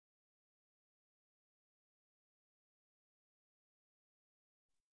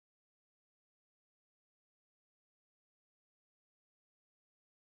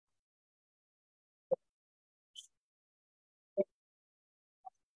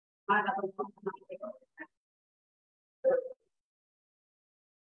And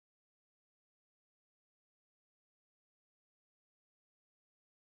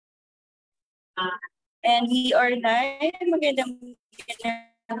we are live. Magandang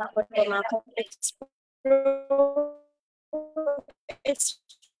hapon po mga ka-Flex Pro. It's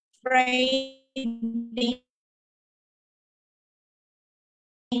Friday.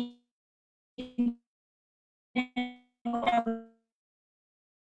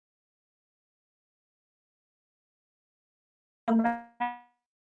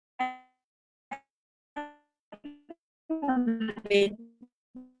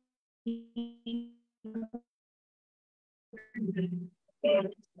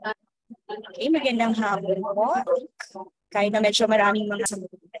 Okay, magandang hapon po. Kahit na medyo maraming mga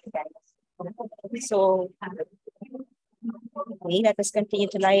so, okay, let us continue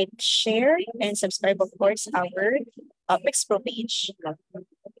to like, share, and subscribe, of course, our Flex Pro page.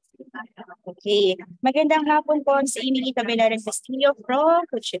 Okay, magandang hapon po sa 𝗰𝗂𝗶𝗵𝗂𝗶𝗲 from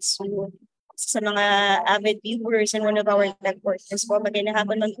𝘀𝗁𝗃. Sa mga avid viewers and one of our tech partners po, magandang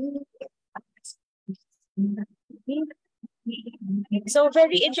hapon So,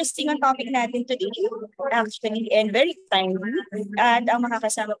 very interesting ang topic natin today, actually, and very timely. At ang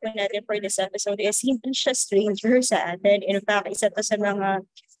makakasama po natin for this episode is hindi siya stranger sa atin. In fact, isa to sa mga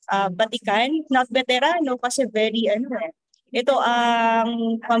batikan, not veterano, kasi very, ito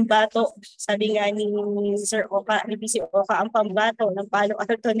ang pambato, sabi nga ni Sir Oka, ni PC Oka, ang pambato ng Palo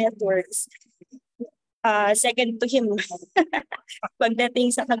Alto Networks. Second to him pagdating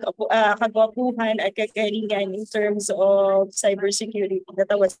sa kagwapuhan at kagalingan in terms of cybersecurity.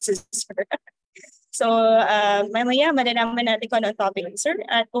 Natawa si Sir. So, mamaya malalaman natin kung ano ang topic ni Sir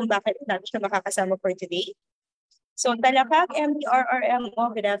at kung bakit natin siya makakasama for today. So, Talakak,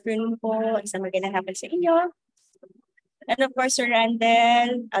 MDRRMO, good afternoon po. Isang magandang hapon sa inyo. And of course, Sir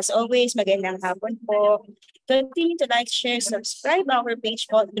Randall, as always, magandang hapon po. Continue to like, share, subscribe our page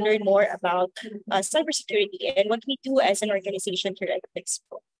to learn more about cybersecurity and what we do as an organization here at Flex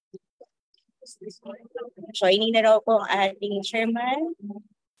Pro. Joining na raw po ang ating chairman.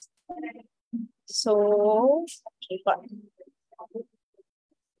 So, okay po.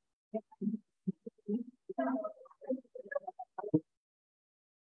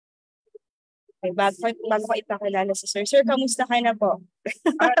 Bago ko ipakilala si Sir. Sir, kamusta ka na po?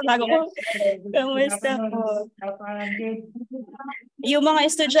 Kamusta po? Yung mga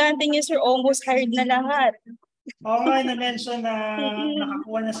estudyante niyo, Sir, almost hired na lahat. Oo nga, na-mention na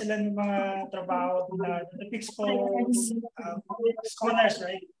nakakuha na sila ng mga trabaho na Flex Pro scholars,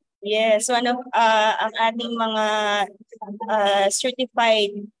 right? Yes, so ang ating mga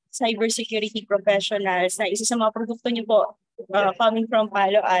certified cybersecurity professionals na isa sa mga produkto niyo po coming from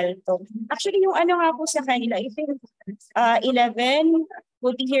Palo Alto. Actually, yung nga po sa kanila, I think 11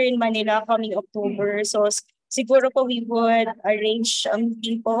 will be here in Manila coming October. So siguro po we would arrange a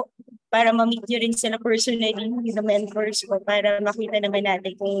meeting po para ma-meet nyo rin sila personally, yung mentors po, para makita naman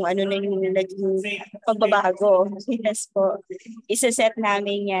natin kung ano na yung naging pagbabago. Yes po. Isa-set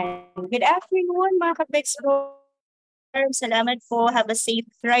namin yan. Good afternoon mga ka-Flex Pro. Salamat po. Have a safe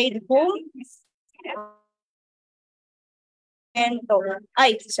ride home.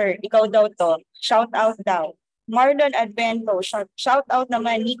 Ay, sir, ikaw daw to. Shout out daw. Marlon Advento. Shout out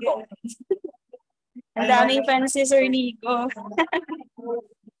naman, Nico. Ang daming fans si Sir Nico.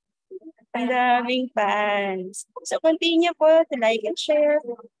 Ang daming fans. So, continue po to like and share.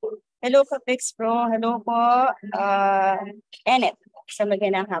 Hello po, Flex Pro. Hello po, Enet. Sa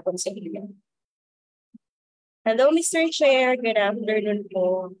magandang hapon sa inyo. Hello, Mr. Chair. Good afternoon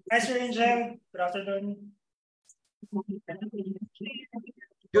po. Hi, Sir Angel. Good afternoon.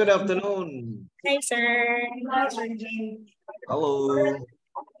 Good afternoon. Hi, sir. Hi, Sir Angel. Hello.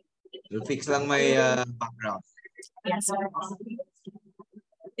 We'll fix lang my background. Yes, sir.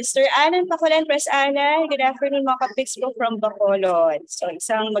 Mr. Alan Pakulan, Press Alan. Good afternoon, mga ka-Flex Pro from Bacolod. So,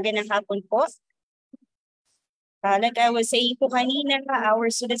 isang magandang hapon po. Like I was saying po kanina, our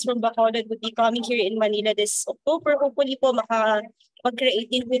students from Bacolod would be coming here in Manila this October. Hopefully po mag-create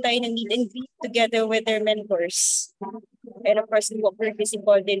din po tayo ng meet and greet together with their mentors. And of course, we're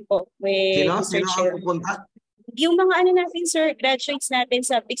visible din po with Sino ang pupunta? Yung mga natin, sir, graduates natin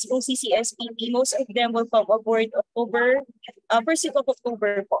sa Flex Pro CCSPP, most of them will come aboard October, first week of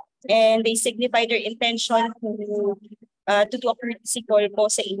October po. And they signify their intention to do a courtesy call po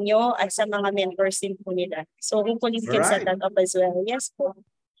sa inyo at sa mga mentors din po nila. So hopefully we can set that up as well. Yes po.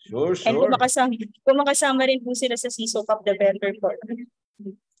 Sure. And kung makasama rin po sila sa SecOps, the better po.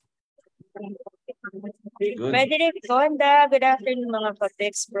 Pwede rin, Gonda. Good afternoon mga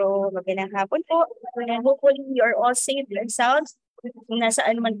ka-Flex Pro. Magandang hapon po. And hopefully you are all safe and sound Kung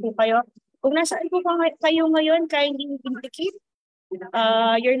nasaan man po kayo. Kung nasaan po kayo ngayon, kindly indicate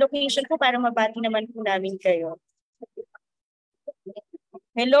your location po para mabati naman po namin kayo.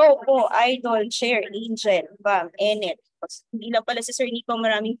 Hello po, Idol, Chair, Angel, Bam, Enet. Hindi lang pala si Sir Nico,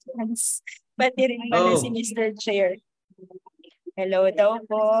 maraming fans. Pati rin pala si Mr. Chair. Hello daw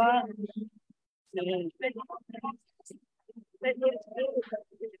po.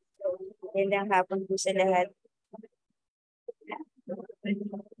 Magandang hapon po sa lahat.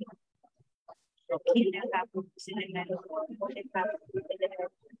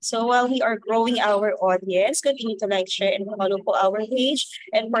 So while we are growing our audience, continue to like, share, and follow po our page.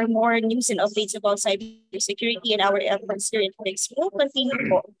 And for more news and updates about cybersecurity and our efforts here in Flex, we'll continue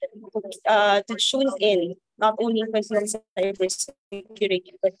po to tune in, not only with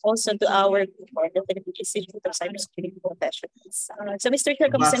cybersecurity, but also to our the Philippine Institute of Cybersecurity Professionals. So Mr. Chair,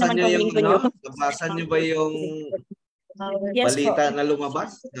 kamusta naman po yung niyo? Nabasa niyo ba yung Yes, balita po na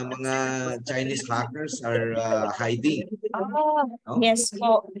lumabas na mga Chinese hackers are hiding? No? Yes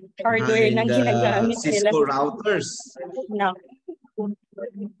po. Hardware ng ginagamit nila. Cisco routers. No.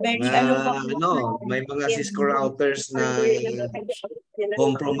 Very, may mga Cisco routers na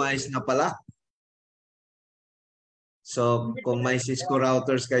compromise na pala. So, kung may Cisco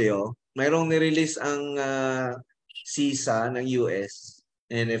routers kayo, mayroong nirelease ang CISA ng US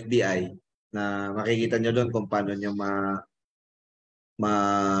and FBI na makikita nyo doon kung paano nyo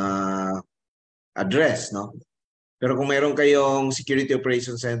ma-address, no? Pero kung mayroon kayong Security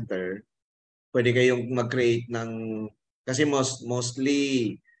Operations Center, pwede kayong mag-create ng, kasi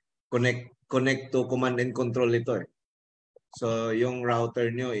mostly connect to command and control ito eh. So, yung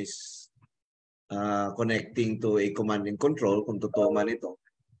router nyo is connecting to a command and control kung totoo man ito.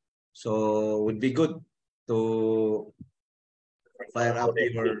 So, would be good to fire up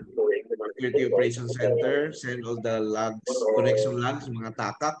your Security Operations Center, send all the logs, connection logs, mga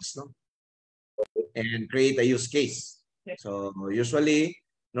TACACs, no? And create a use case. So, normally,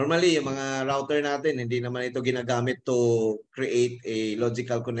 yung mga router natin, hindi naman ito ginagamit to create a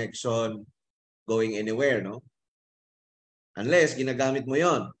logical connection going anywhere, no? Unless ginagamit mo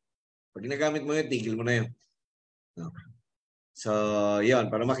yon. Pag ginagamit mo yun, tigil mo na yun. No? So, yun.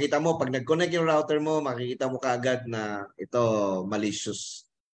 Para makita mo, pag nag-connect yung router mo, makikita mo kaagad na ito malicious.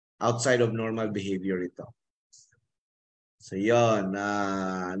 Outside of normal behavior ito. So, yun.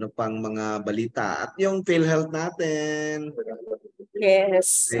 Ano pang mga balita? At yung PhilHealth natin.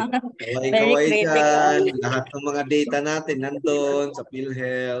 Yes. Kaway-kaway dyan. Lahat ng mga data natin nandun sa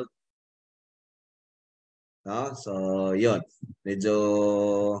PhilHealth. No? So, yun. Medyo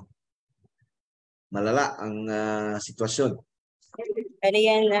malala ang sitwasyon. Ano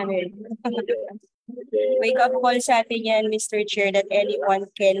yan, wake up call sa atin yan, Mr. Chair, that anyone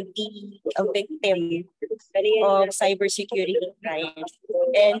can be a victim of cybersecurity crime.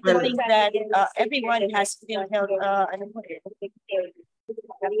 And to think that everyone has been held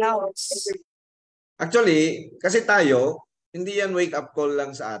accounts. Actually, kasi tayo, hindi yan wake up call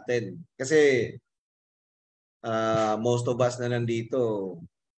lang sa atin. Kasi most of us na nandito,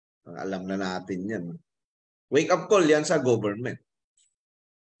 alam na natin yan. Wake up call yan sa government.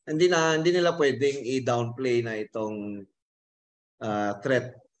 Hindi nila pwedeng i-downplay na itong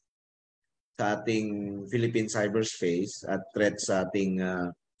threat sa ating Philippine cyberspace at threat sa ating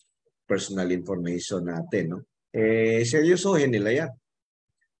personal information natin. No? Seryosohin nila yan.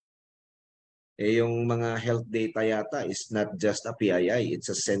 Yung mga health data yata is not just a PII, it's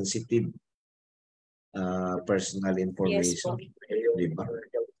a sensitive personal information. Yes, diba?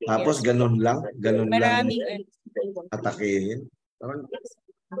 Tapos ganun lang atakehin.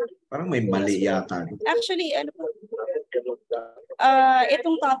 Parang may mali yata. Actually,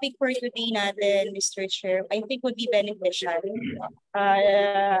 itong topic for today natin, Mr. Chair, I think would be beneficial.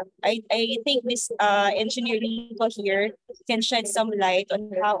 I think this engineer Nico here can shed some light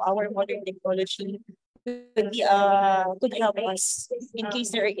on how our modern technology could help us in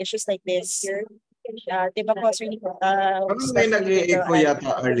case there are issues like this. Diba po, Sir Nico? Parang may nag-e-echo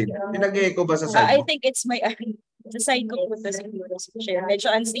yata, Arlene. May nag-e-echo ba sa side mo? I think it's my sa side ko po to share. Medyo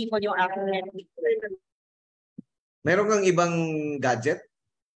unstable yung aking net. Meron kang ibang gadget?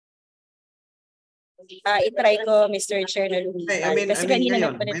 I-try ko, Mr. Chair, na lumisan. Kasi kanina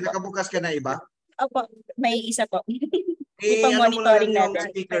ngayon, may nakabukas ka na iba? Opo, may isa po. Ipang-monitoring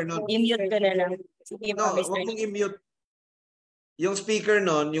natin. Speaker nun. I-mute ko na lang. Sige po, Mr. Huwag mong i-mute. Yung speaker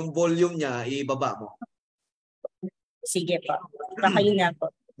nun, yung volume niya, ibaba mo. Sige po. Baka yun nga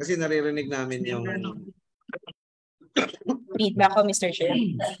po. Kasi naririnig namin yung feedback ko, Mr. Chair.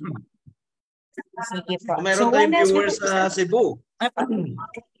 Sige po. Meron tayong viewers sa Cebu.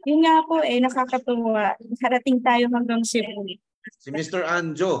 Yun nga po nakakatuwa. Harating tayo hanggang Cebu. Si Mr.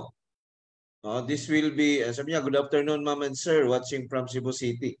 Anjo. This will be, sabi niya, good afternoon, ma'am and sir, watching from Cebu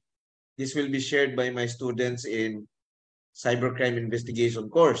City. This will be shared by my students in Cybercrime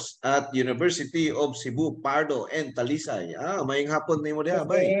Investigation course at University of Cebu, Pardo, and Talisay. Maying hapon na mo diha,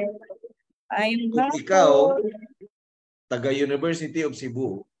 bay. Kung ikaw, taga University of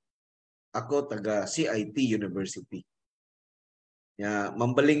Cebu, ako taga CIT University.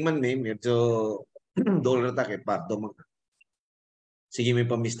 Mambaling man ni, medyo dollar ta kay Pardo. Sige, may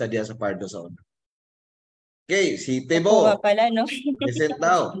pamista diya sa Pardo sa una. Okay, si Tebo. Pala, no? Present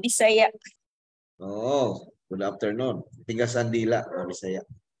daw. Bisaya. Good afternoon. Tiga Sandila, Bisaya.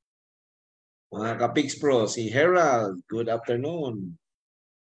 Mga ka-Pix Pro, si Herald, good afternoon.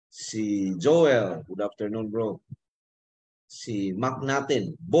 Si Joel, good afternoon, bro. Si Mac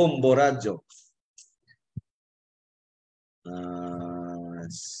natin, Bombo Radyo.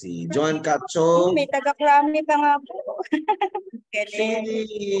 Si Joan Cacho. May taga-Krami pa nga po.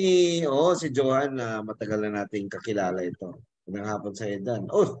 Si Joan, matagal na nating kakilala ito. Unang hapon sa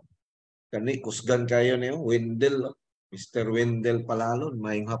Edan. Kani, kusgan kayo niyo. Wendell, Mr. Wendell Palalon.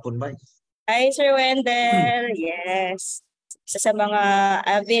 Mayong hapon ba? Hi, Sir Wendell. Yes. Isa sa mga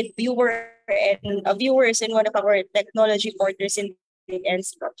avid viewers in one of our technology quarters in the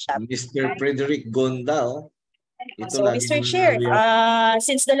SecOps shop. Mr. Frederick Gonda. So, Mr. Chair,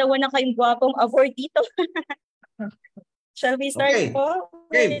 since dalawa na kayong gwapong award dito, shall we start po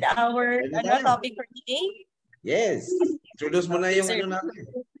with our topic for today? Yes. Introduce mo na yung natin.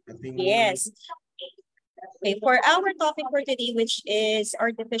 Yes. Okay, for our topic for today, which is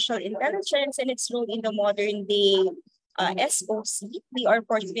artificial intelligence and its role in the modern day SOC, we are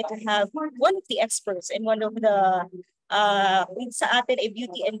fortunate to have one of the experts and one of the sa atin ay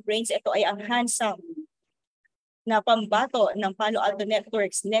beauty and brains. Ito ay ang handsome na pambato ng Palo Alto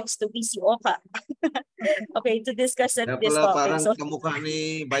Networks next to 𝗵𝐶 𝗂𝗏. Okay, to discuss this topic. Parang kamukha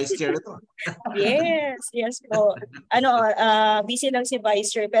ni Vice Chair ito. Yes po. Busy lang si Vice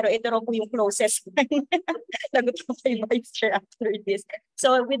Chair, pero ito raw po yung closest. Lagot ko kay Vice Chair after this.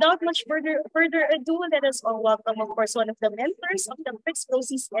 So without much further ado, let us all welcome, of course, one of the mentors of the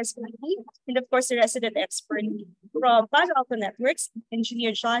FIX-PROCES SPP, and of course, the resident expert from Palo Alto Networks,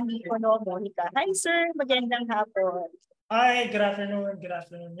 Engineer 𝗀𝗲𝗰𝗢𝗀. Hi, sir. Magandang hapon. Hi, good afternoon. Good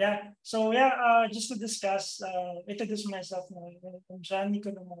afternoon. Just to discuss, introduce myself. I'm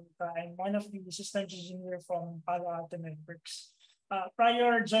𝗀𝗲𝗰𝗢𝗀. I'm one of the assistant engineer from Palo Alto Networks.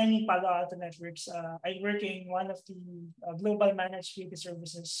 Prior joining Palo Alto Networks, I work in one of the global managed security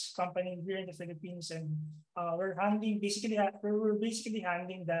services company here in the Philippines, and we're basically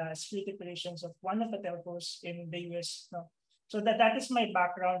handling the security operations of one of the telcos in the US. So that is my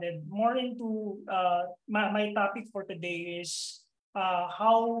background, and more into my topic for today is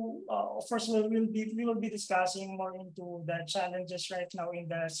how first we will be discussing more into the challenges right now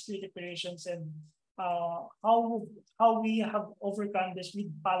in the security operations, and how we have overcome this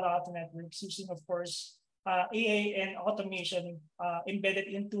with Palo Alto Networks using, of course, AI and automation embedded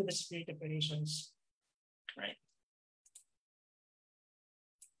into the security operations. Right.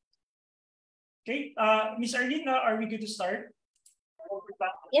 Okay, Ms. Arlene, are we good to start?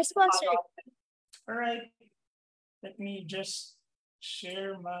 Yes, po, sir. All right. Let me just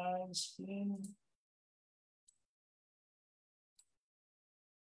share my screen.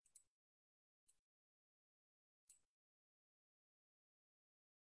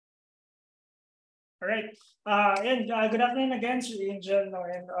 All right. Good afternoon again, Sir Angel,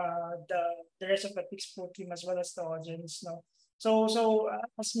 and the rest of the FIX-PRO team, as well as the audience. So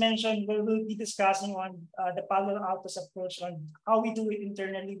as mentioned, we will be discussing on the Palo Alto's approach on how we do it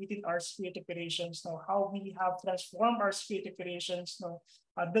internally within our security operations, how we have transformed our security operations,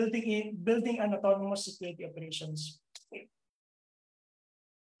 building an autonomous security operations. Okay.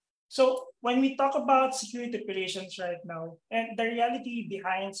 So when we talk about security operations right now, and the reality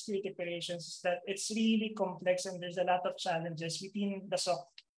behind security operations is that it's really complex and there's a lot of challenges within the SOC.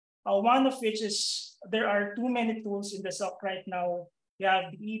 One of which is there are too many tools in the SOC right now. You have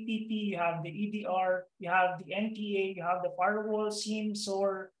the EPP, you have the EDR, you have the NTA, you have the firewall, SIEM,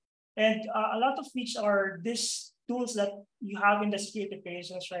 SOAR, and a lot of which are these tools that you have in the security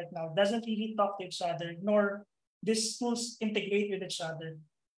operations right now doesn't really talk to each other, nor these tools integrate with each other.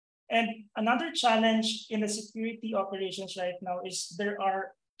 And another challenge in the security operations right now is there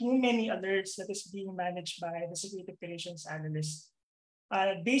are too many alerts that is being managed by the security operations analyst.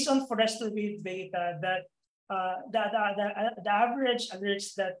 Based on Forrester wave data, that the average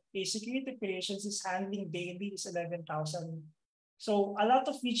alerts that a security operations is handling daily is 11,000. So a lot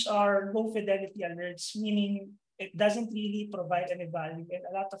of which are low fidelity alerts, meaning it doesn't really provide any value, and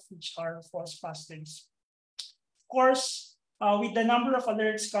a lot of which are false positives. Of course, with the number of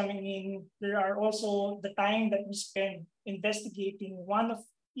alerts coming in, there are also the time that we spend investigating one of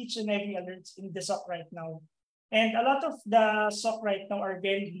each and every alerts in the SOC right now. And a lot of the SOC right now are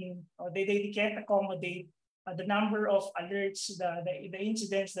very lean. They can't accommodate the number of alerts, the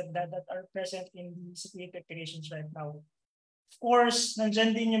incidents that are present in the security operations right now. Of course,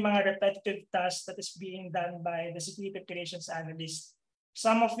 nandyan din yung mga repetitive tasks that is being done by the security operations analyst.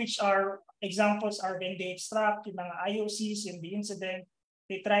 Some of which are examples are when they extract yung mga IOCs in the incident,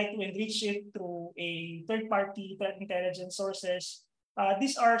 they try to enrich it through a third-party threat intelligence sources.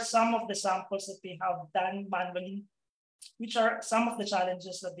 These are some of the samples that they have done manually, which are some of the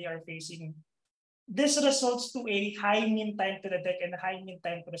challenges that they are facing. This results to a high mean time to detect and a high mean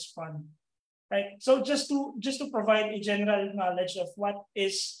time to respond. Right. So just to provide a general knowledge of what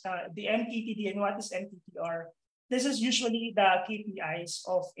is the MTTD and what is MTTR, this is usually the KPIs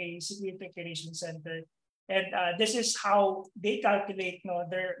of a security operations center, and this is how they calculate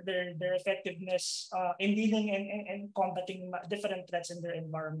their effectiveness in dealing and combating different threats in their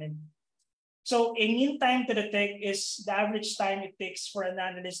environment. So a mean time to detect is the average time it takes for an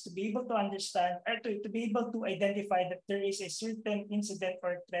analyst to be able to understand or to be able to identify that there is a certain incident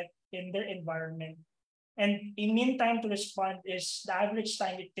or threat in their environment. And a mean time to respond is the average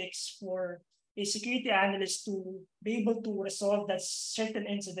time it takes for a security analyst to be able to resolve that certain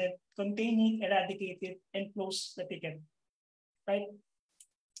incident, containing, eradicate it, and close the ticket, right?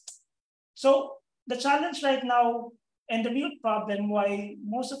 So the challenge right now, and the real problem why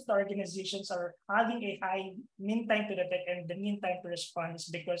most of the organizations are having a high mean time to detect and the mean time to respond is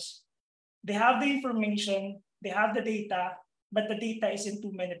because they have the information, they have the data, but the data is in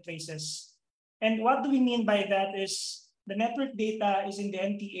too many places. And what do we mean by that is the network data is in the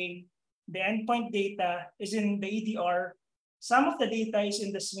NTA, the endpoint data is in the EDR, some of the data is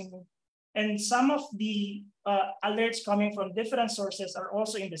in the SIEM, and some of the alerts coming from different sources are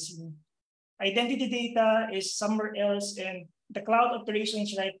also in the SIEM. Identity data is somewhere else, and the cloud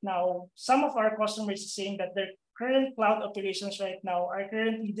operations right now, some of our customers are saying that their current cloud operations right now are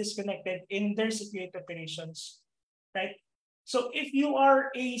currently disconnected in their security operations, right? So if you are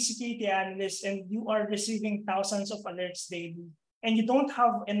a security analyst and you are receiving thousands of alerts daily, and you don't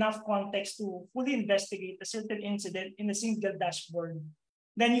have enough context to fully investigate a certain incident in a single dashboard,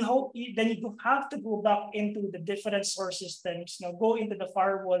 then you have to go back into the different source systems, go into the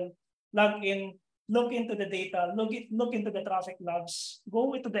firewall, log in, look into the data, look into the traffic logs,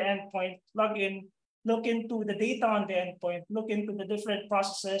 go into the endpoint, log in, look into the data on the endpoint, look into the different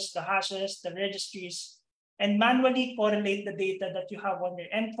processes, the hashes, the registries, and manually correlate the data that you have on your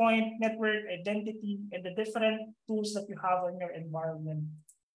endpoint, network, identity, and the different tools that you have on your environment.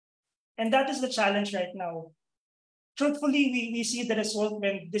 And that is the challenge right now. Truthfully, we see the result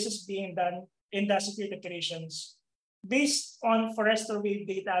when this is being done in the security operations. Based on Forrester wave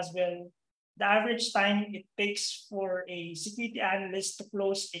data as well, the average time it takes for a security analyst to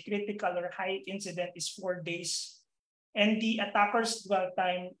close a critical or high incident is 4 days. And the attacker's dwell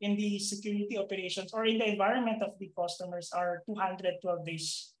time in the security operations or in the environment of the customers are 212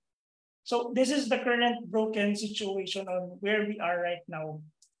 days. So this is the current broken situation on where we are right now.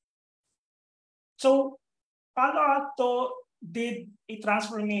 So Palo Alto did a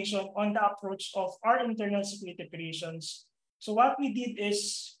transformation on the approach of our internal security operations. So what we did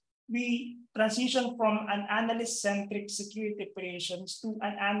is we transitioned from an analyst-centric security operations to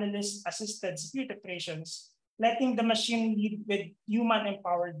an analyst-assisted security operations, letting the machine lead with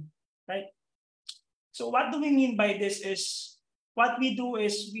human-empowered, right? So what do we mean by this is, what we do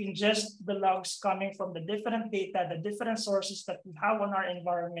is we ingest the logs coming from the different data, the different sources that we have on our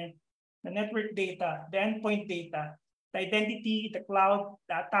environment, the network data, the endpoint data, the identity, the cloud,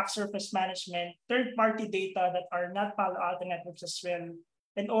 the attack surface management, third-party data that are not Palo Alto networks as well,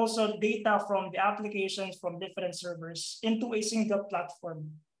 and also data from the applications from different servers into a single platform.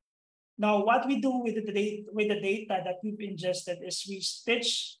 Now, what we do with the data that we've ingested is we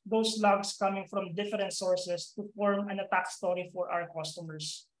stitch those logs coming from different sources to form an attack story for our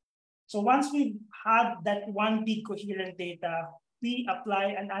customers. So once we've had that one big coherent data, we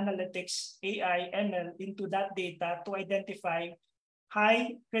apply an analytics, AI, ML into that data to identify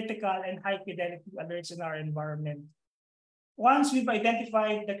high critical and high fidelity alerts in our environment. Once we've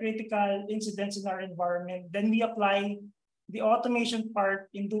identified the critical incidents in our environment, then we apply the automation part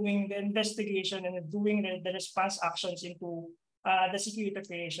in doing the investigation and doing the response actions into the security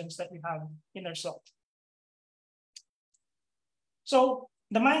operations that we have in our SOC. So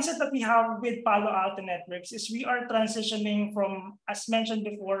the mindset that we have with Palo Alto Networks is we are transitioning from, as mentioned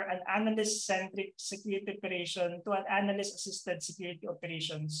before, an analyst-centric security operation to an analyst-assisted security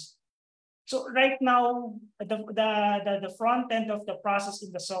operations. So right now, the front end of the process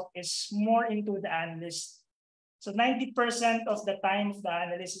in the SOC is more into the analyst. So 90% of the time of the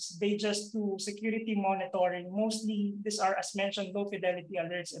analysts, they just do security monitoring. Mostly these are, as mentioned, low fidelity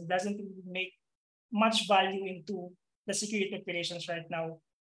alerts and doesn't really make much value into the security operations right now.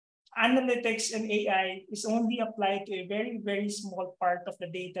 Analytics and AI is only applied to a very, very small part of the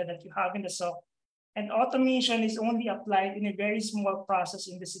data that you have in the SOC. And automation is only applied in a very small process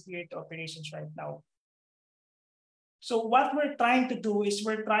in the security operations right now. So what we're trying to do is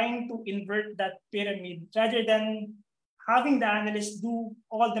we're trying to invert that pyramid rather than having the analyst do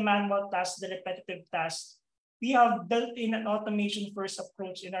all the manual tasks, the repetitive tasks. We have built in an automation first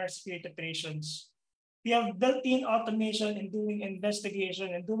approach in our security operations. We have built in automation in doing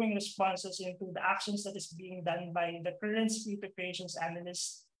investigation and doing responses into the actions that is being done by the current security operations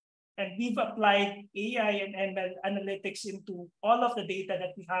analysts. And we've applied AI and ML analytics into all of the data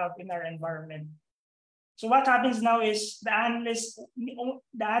that we have in our environment. So what happens now is the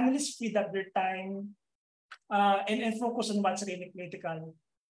analysts feed up their time and focus on what's really critical.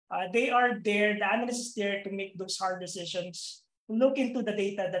 They are there, the analyst is there to make those hard decisions, to look into the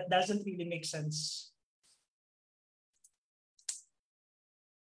data that doesn't really make sense.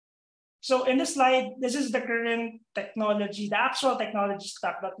 So in this slide, this is the current technology, the actual technology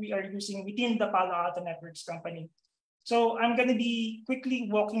stack that we are using within the Palo Alto Networks company. So I'm going to be quickly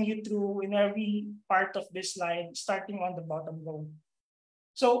walking you through in every part of this slide, starting on the bottom row.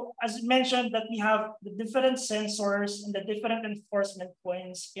 So as mentioned, that we have the different sensors and the different enforcement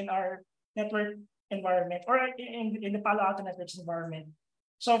points in our network environment or in the Palo Alto Networks environment.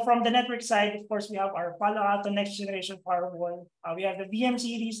 So from the network side, of course, we have our Palo Alto next generation firewall. We have the VM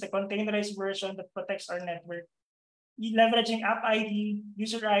series, the containerized version that protects our network. Leveraging app ID,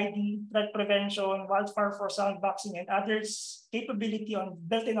 user ID, threat prevention, wildfire for sandboxing, and others capability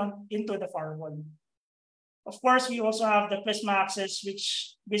built into the firewall. Of course, we also have the Prisma Access,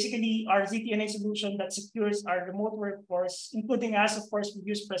 which basically our ZTNA solution that secures our remote workforce, including us, of course, we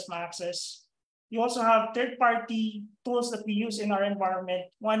use Prisma Access. We also have third-party tools that we use in our environment.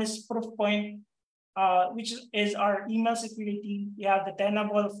 One is Proofpoint, which is our email security. We have the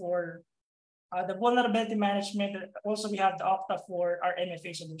Tenable for the vulnerability management. Also, we have the Okta for our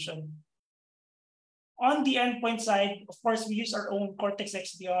MFA solution. On the endpoint side, of course, we use our own Cortex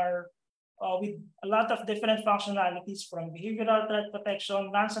XDR with a lot of different functionalities from behavioral threat protection,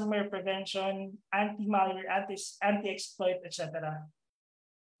 ransomware prevention, anti-malware, anti-exploit, etc.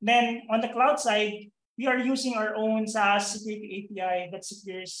 Then on the cloud side, we are using our own SaaS security API that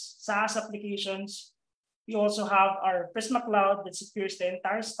secures SaaS applications. We also have our Prisma Cloud that secures the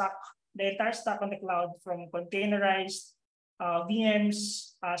entire stack on the cloud, from containerized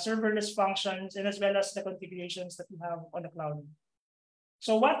VMs, serverless functions, and as well as the configurations that we have on the cloud.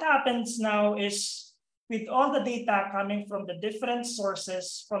 So what happens now is, with all the data coming from the different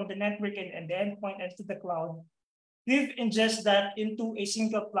sources from the network and the endpoint and to the cloud, we've ingested that into a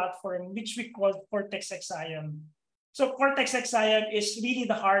single platform, which we call Cortex XSIAM. So Cortex XSIAM is really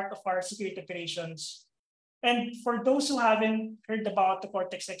the heart of our security operations. And for those who haven't heard about the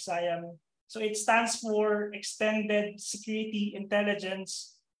Cortex XSIAM, so it stands for Extended Security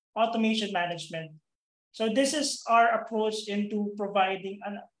Intelligence Automation Management. So this is our approach into providing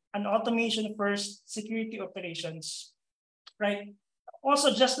an automation-first security operations, right?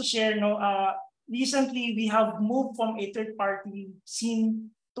 Also, just to share, recently we have moved from a third-party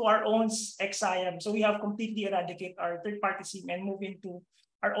SIEM to our own XSIAM. So we have completely eradicated our third-party SIEM and moved into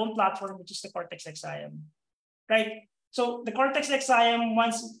our own platform, which is the Cortex XSIAM, right? So the Cortex XSIAM,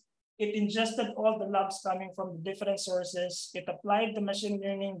 once it ingested all the logs coming from the different sources, it applied the machine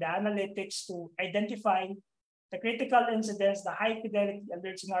learning, the analytics to identify the critical incidents, the high fidelity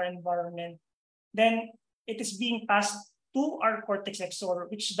alerts in our environment. Then it is being passed to our Cortex XSOAR,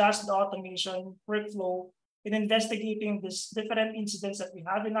 which does the automation workflow in investigating these different incidents that we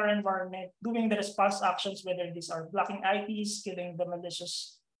have in our environment, doing the response actions, whether these are blocking IPs, killing the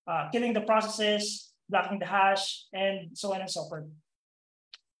malicious, killing the processes, blocking the hash, and so on and so forth.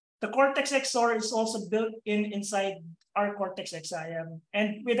 The Cortex XSOAR is also built inside our Cortex XSIAM.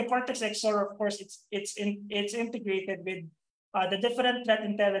 And with the Cortex XSOAR, of course, it's integrated with the different threat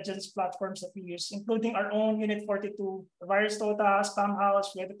intelligence platforms that we use, including our own Unit 42, VirusTotal,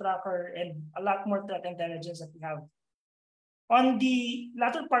 SpamHouse, WebTracker, and a lot more threat intelligence that we have. On the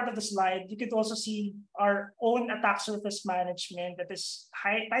latter part of the slide, you could also see our own attack surface management that is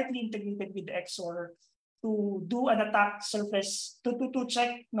tightly integrated with the XSOAR to do an attack surface to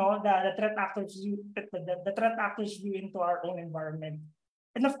check the threat actors view into our own environment.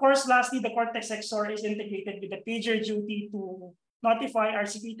 And of course, lastly, the Cortex XSOAR is integrated with the pager duty to notify our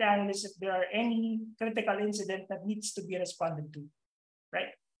security analysts if there are any critical incident that needs to be responded to,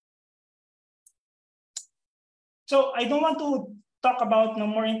 right? So I don't want to talk about no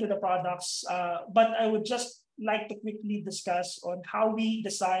more into the products, but I would just like to quickly discuss on how we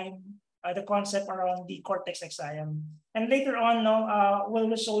design the concept around the 𝗁𝗃 And later on,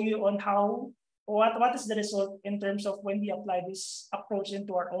 we'll show you on what is the result in terms of when we apply this approach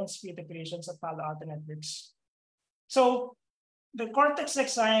into our own security operations at Palo Alto Networks. So the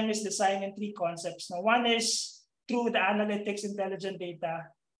𝗁𝗃 is designed in three concepts. Now, one is through the analytics intelligent data.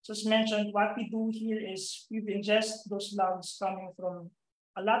 So as mentioned, what we do here is we ingest those logs coming from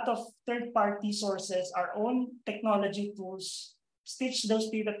a lot of third-party sources, our own technology tools, stitch those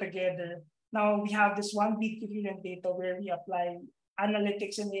data together. Now we have this one big coherent data where we apply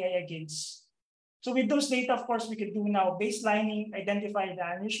analytics and AI against. So with those data, of course, we could do now baselining, identify the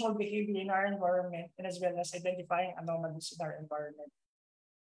unusual behavior in our environment, and as well as identifying anomalies in our environment.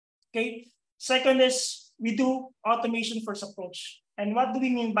 Okay. Second is we do automation first approach. And what do we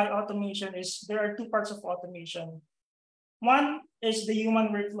mean by automation is there are two parts of automation. One is the human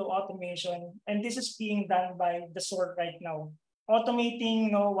workflow automation, and this is being done by the SOAR right now.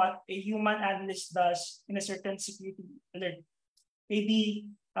 Automating what a human analyst does in a certain security alert. Maybe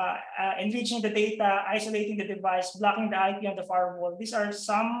enriching the data, isolating the device, blocking the IP on the firewall. These are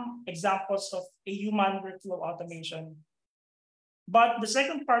some examples of a human workflow automation. But the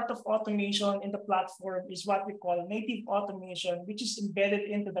second part of automation in the platform is what we call native automation, which is embedded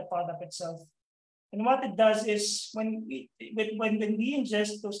into the product itself. And what it does is when we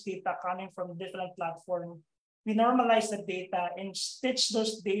ingest those data coming from different platforms, we normalize the data and stitch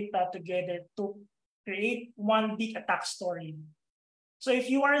those data together to create one big attack story. So if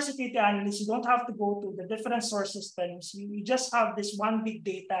you are a security analyst, you don't have to go to the different source systems. You just have this one big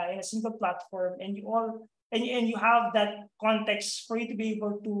data in a single platform, and you have that context for you to be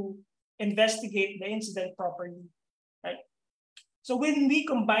able to investigate the incident properly, right? So when we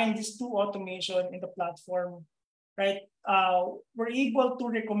combine these two automation in the platform, right, we're able to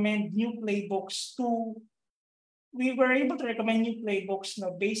recommend new playbooks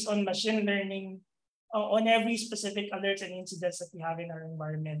based on machine learning on every specific alerts and incidents that we have in our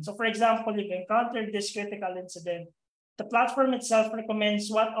environment. So for example, if you encounter this critical incident, the platform itself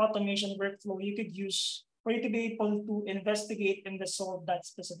recommends what automation workflow you could use for you to be able to investigate and resolve that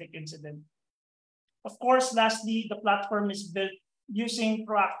specific incident. Of course, lastly, the platform is built using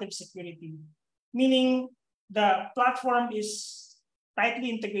proactive security, meaning the platform is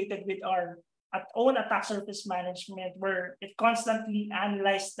tightly integrated with our own attack surface management, where it constantly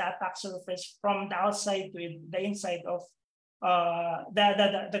analyzes the attack surface from the outside to the inside of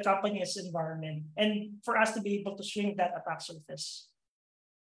the company's environment, and for us to be able to shrink that attack surface.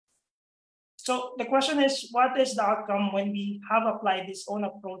 So the question is, what is the outcome when we have applied this own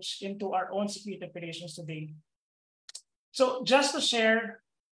approach into our own security operations today? So just to share,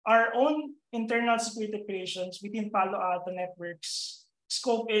 our own internal security operations within Palo Alto Networks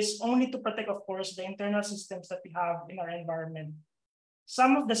scope is only to protect, of course, the internal systems that we have in our environment.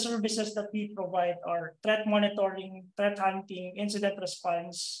 Some of the services that we provide are threat monitoring, threat hunting, incident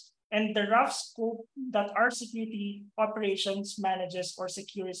response, and the rough scope that our security operations manages or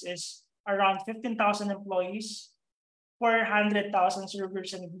secures is around 15,000 employees, 400,000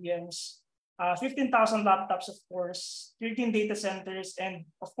 servers and VMs, 15,000 laptops, of course, 13 data centers, and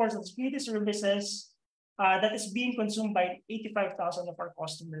of course, the security services that is being consumed by 85,000 of our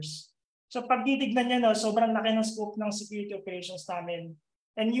customers. So pag titignan nyo, sobrang laki ng scope ng security operations namin.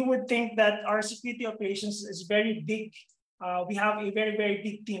 And you would think that our security operations is very big. We have a very, very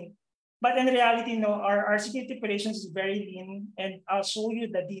big team. But in reality, our security operations is very lean, and I'll show you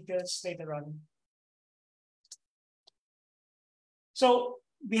the details later on. So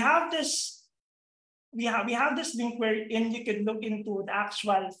we have this link wherein you can look into the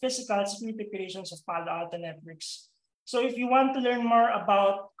actual physical security operations of Palo Alto Networks. So if you want to learn more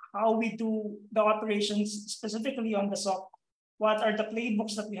about how we do the operations specifically on the SOC, what are the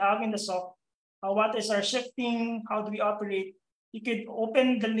playbooks that we have in the SOC, what is our shifting, how do we operate, you could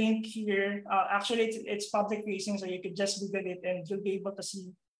open the link here. Actually, it's public facing, so you could just Google it and you'll be able to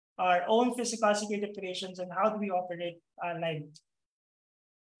see our own physical security operations and how do we operate live.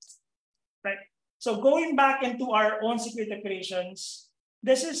 Right. So going back into our own security operations,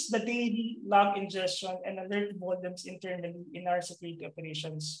 this is the daily log ingestion and alert volumes internally in our security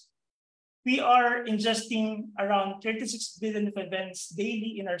operations. We are ingesting around 36 billion of events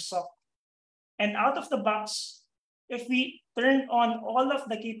daily in our SOC. And out of the box, if we turn on all of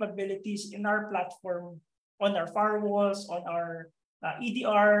the capabilities in our platform, on our firewalls, on our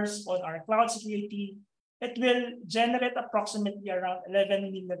EDRs, on our cloud security, it will generate approximately around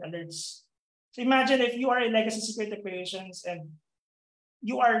 11 million alerts. So imagine if you are a legacy security operations and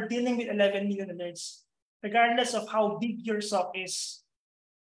you are dealing with 11 million alerts, regardless of how big your SOC is,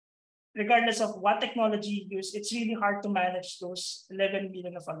 regardless of what technology you use, it's really hard to manage those 11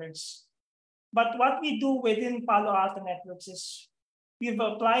 million of alerts. But what we do within Palo Alto Networks is we've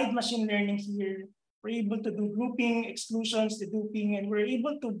applied machine learning here. We're able to do grouping, exclusions, deduping, and we're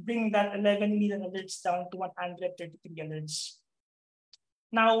able to bring that 11 million alerts down to 133 alerts.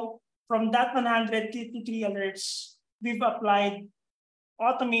 Now, from that 133 alerts, we've applied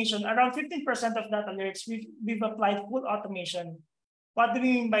automation. Around 15% of that alerts, we've applied full automation. What do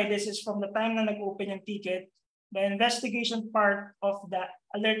we mean by this is from the time na nag-open yung ticket, the investigation part of the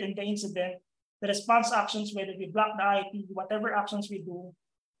alert and the incident, the response actions, whether we block the IP, whatever actions we do,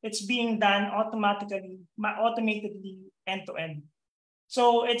 it's being done automatically, automatedly, end-to-end.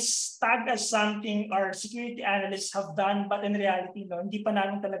 So it's tagged as something our security analysts have done, but in reality, no, hindi pa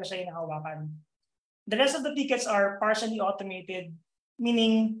namin talaga siya hinahawakan. The rest of the tickets are partially automated,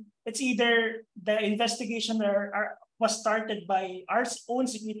 meaning it's either the investigation was started by our own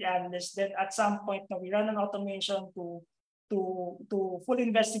security analysts, then at some point we run an automation to fully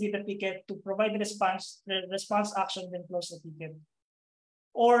investigate the ticket, to provide the response action, then close the ticket.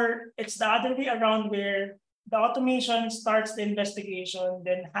 Or it's the other way around where the automation starts the investigation,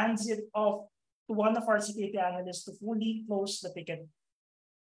 then hands it off to one of our security analysts to fully close the ticket.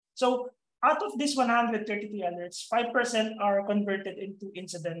 So out of these 133 alerts, 5% are converted into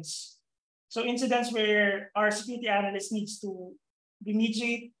incidents. So incidents where our security analyst needs to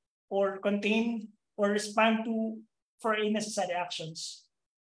remediate or contain or respond to for any necessary actions.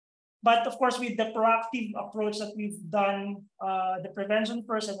 But of course, with the proactive approach that we've done, the prevention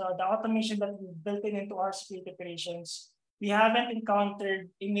first and the automation that we've built into our security operations, we haven't encountered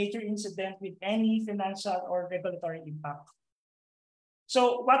a major incident with any financial or regulatory impact.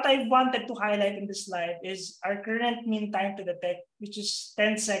 So what I wanted to highlight in this slide is our current mean time to detect, which is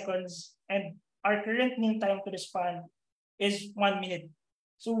 10 seconds, and our current mean time to respond is 1 minute.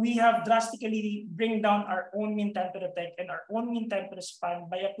 So we have drastically bring down our own mean time to detect and our own mean time to respond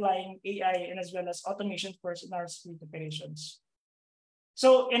by applying AI and as well as automation first in our security operations.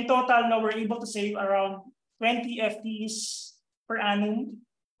 So in total, now we're able to save around 20 FTEs per annum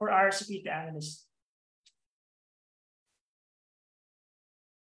for our security analysts.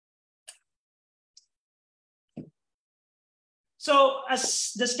 So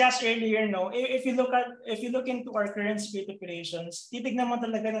as discussed earlier, no, if you look into our current security operations, titignan mo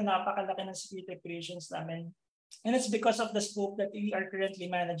talaga na napakalaki ng security operations namin. And it's because of the scope that we are currently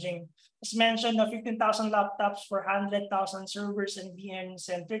managing. As mentioned, 15,000 laptops for 100,000 servers and VMs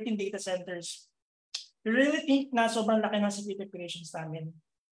and 13 data centers. We really think na sobrang laki ng security operations namin.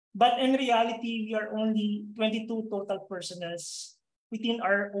 But in reality, we are only 22 total personnel within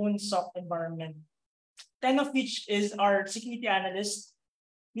our own SOC environment. 10 of which is our security analysts.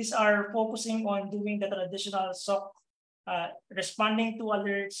 These are focusing on doing the traditional SOC, responding to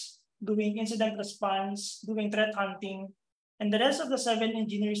alerts, doing incident response, doing threat hunting. And the rest of the 7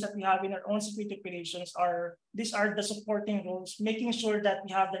 engineers that we have in our own security operations these are the supporting roles, making sure that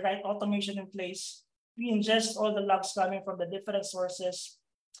we have the right automation in place. We ingest all the logs coming from the different sources,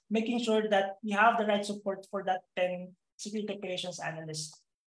 making sure that we have the right support for that 10 security operations analysts.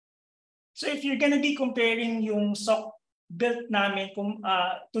 So if you're going to be comparing yung SOC built namin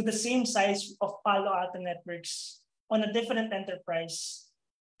to the same size of Palo Alto Networks on a different enterprise,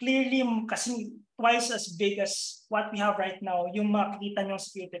 clearly kasi twice as big as what we have right now, yung makikita yung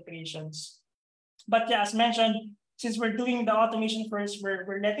security operations. But yeah, as mentioned, since we're doing the automation first,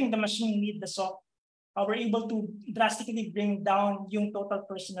 we're letting the machine lead the SOC, we're able to drastically bring down yung total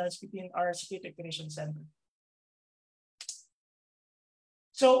personnel within our security operations center.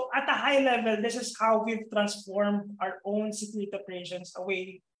 So at a high level, this is how we've transformed our own security operations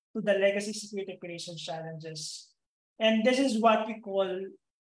away to the legacy security operations challenges. And this is what we call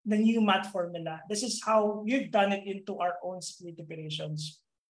the new math formula. This is how we've done it into our own security operations.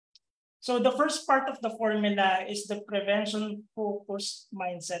 So the first part of the formula is the prevention-focused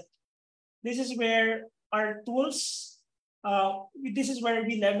mindset. This is where our tools, this is where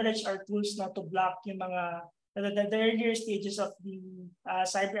we leverage our tools now to block yung mga the earlier stages of the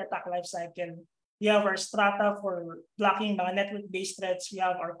cyber attack lifecycle. We have our Strata for blocking network-based threats. We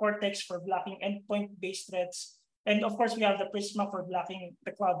have our Cortex for blocking endpoint-based threats. And of course, we have the Prisma for blocking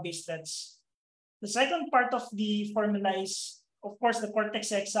the cloud-based threats. The second part of the formula is, of course, the Cortex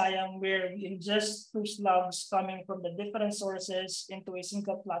XIAM, where we ingest those logs coming from the different sources into a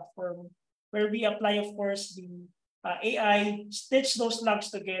single platform, where we apply, of course, the AI, stitch those logs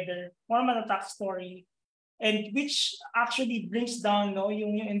together, form an attack story, and which actually brings down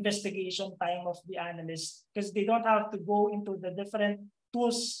yung investigation time of the analyst, because they don't have to go into the different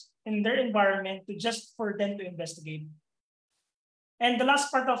tools in their environment to just for them to investigate. And the last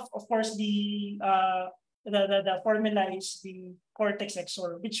part of course, the formula is the Cortex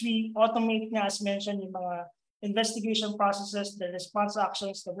XOR, which we automate nga, as mentioned, yung mga investigation processes, the response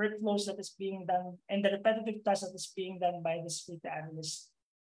actions, the workflows that is being done, and the repetitive tasks that is being done by the security analyst.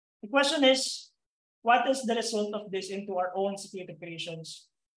 The question is, what is the result of this into our own security operations?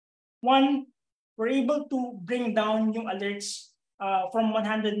 One, we're able to bring down yung alerts from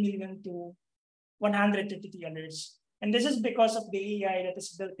 100 million to 133 alerts. And this is because of the AI that is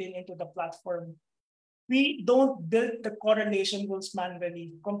built into the platform. We don't build the correlation rules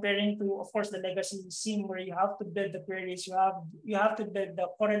manually, comparing to, of course, the legacy SIEM where you have to build the queries, you have to build the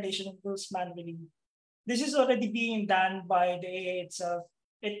correlation rules manually. This is already being done by the AI itself.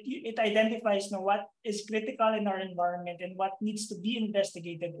 It identifies what is critical in our environment and what needs to be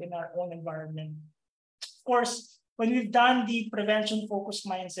investigated in our own environment. Of course, when we've done the prevention-focused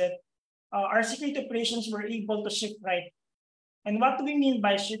mindset, our security operations were able to shift right. And what do we mean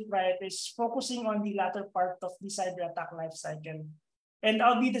by shift right is focusing on the latter part of the cyber attack lifecycle. And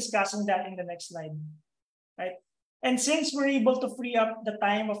I'll be discussing that in the next slide, right? And since we're able to free up the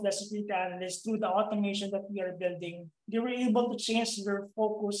time of the security analysts through the automation that we are building, they were able to change their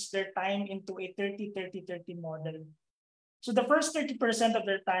focus, their time into a 30-30-30 model. So the first 30% of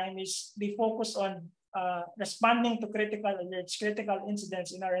their time is they focus on responding to critical alerts, critical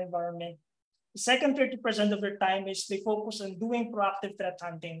incidents in our environment. The second 30% of their time is they focus on doing proactive threat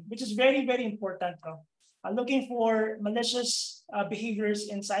hunting, which is very, very important. Looking for malicious behaviors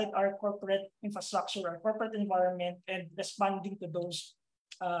inside our corporate infrastructure, our corporate environment, and responding to those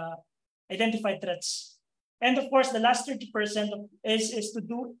identified threats. And of course, the last 30% is to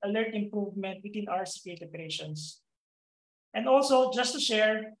do alert improvement within our security operations. And also, just to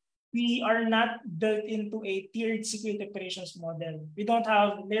share, we are not built into a tiered security operations model. We don't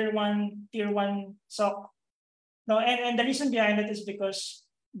have layer 1, tier 1 SOC. No, and the reason behind it is because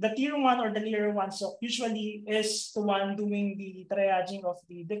the tier 1 or the layer 1 SOC usually is the one doing the triaging of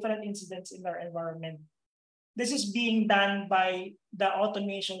the different incidents in our environment. This is being done by the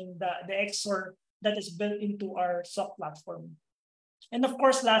automation, the XOR that is built into our SOC platform. And of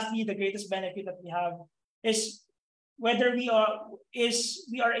course, lastly, the greatest benefit that we have is whether we are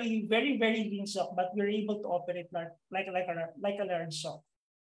a very, very lean SOC, but we're able to operate like a large SOC.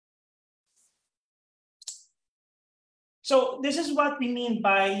 So this is what we mean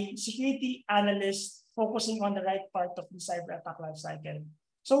by security analysts focusing on the right part of the cyber attack lifecycle.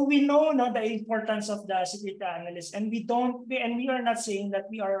 So we know the importance of the security analyst, and we are not saying that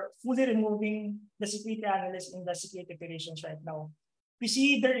we are fully removing the security analyst in the security operations right now. We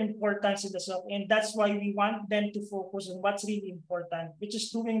see their importance in the SOC, and that's why we want them to focus on what's really important, which is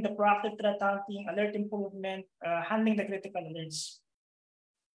doing the proactive threat hunting, alert improvement, handling the critical alerts.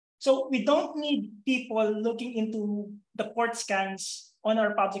 So we don't need people looking into the port scans on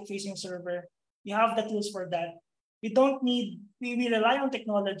our public-facing server. We have the tools for that. We rely on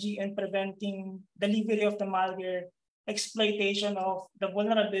technology and preventing delivery of the malware, exploitation of the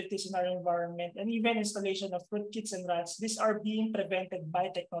vulnerabilities in our environment, and even installation of rootkits and rats. These are being prevented by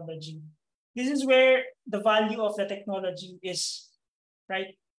technology. This is where the value of the technology is,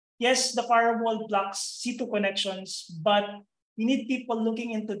 right? Yes, the firewall blocks C2 connections, but we need people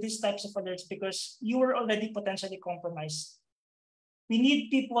looking into these types of alerts because you are already potentially compromised. We need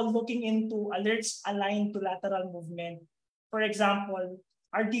people looking into alerts aligned to lateral movement. For example,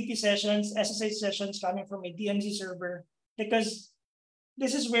 RDP sessions, SSH sessions coming from a DMZ server, because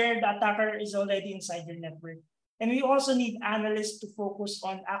this is where the attacker is already inside your network. And we also need analysts to focus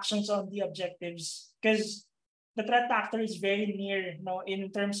on actions on the objectives, because the threat actor is very near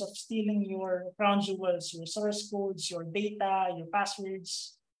in terms of stealing your crown jewels, your source codes, your data, your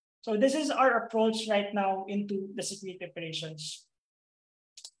passwords. So this is our approach right now into the security operations.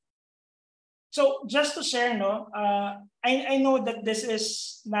 So just to share, I know that this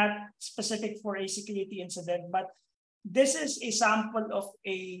is not specific for a security incident, but this is a sample of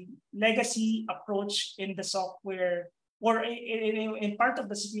a legacy approach in the software or in part of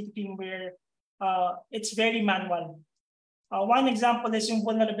the security team where it's very manual. One example is yung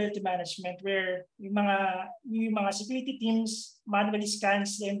vulnerability management, where yung mga security teams manually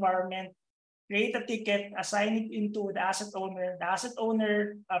scans the environment, create a ticket, assign it into the asset owner. The asset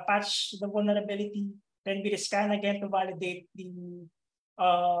owner patch the vulnerability, then we scan again to validate the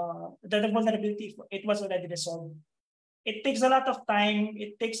vulnerability. It was already resolved. It takes a lot of time.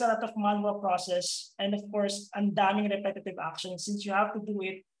 It takes a lot of manual process, and of course, ang daming repetitive actions since you have to do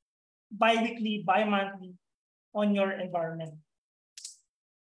it bi-weekly, bi-monthly. on your environment.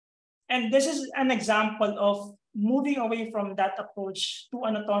 And this is an example of moving away from that approach to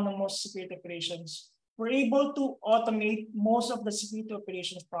an autonomous security operations. We're able to automate most of the security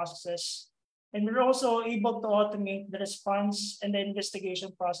operations processes. And we're also able to automate the response and the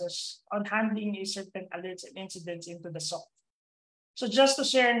investigation process on handling a certain alerts and incidents into the SOC. So just to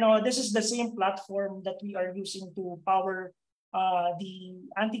share, this is the same platform that we are using to power the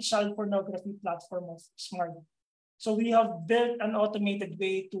anti-child pornography platform of 𝗬𝗲. So we have built an automated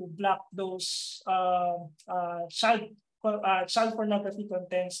way to block those child pornography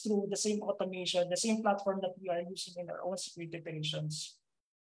contents through the same automation, the same platform that we are using in our own security operations.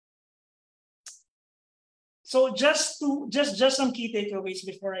 So just some key takeaways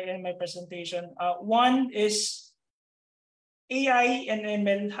before I end my presentation. One is AI and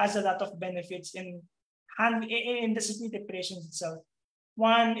ML has a lot of benefits in the security operations itself.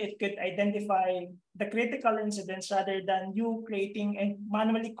 One, it could identify the critical incidents rather than you creating and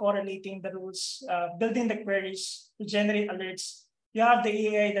manually correlating the rules, building the queries to generate alerts. You have the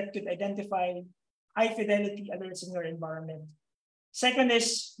AI that could identify high fidelity alerts in your environment. Second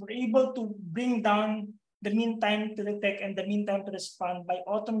is we're able to bring down the mean time to detect and the mean time to respond by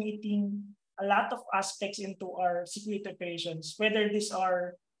automating a lot of aspects into our security operations, whether these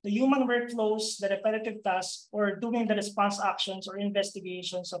are the human workflows, the repetitive tasks, or doing the response actions or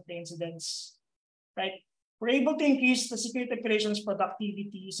investigations of the incidents, right? We're able to increase the security operations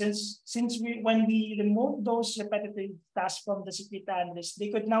productivity when we remove those repetitive tasks from the security analysts, they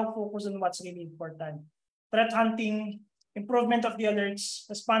could now focus on what's really important. Threat hunting, improvement of the alerts,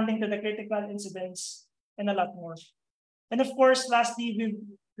 responding to the critical incidents, and a lot more. And of course, lastly, we've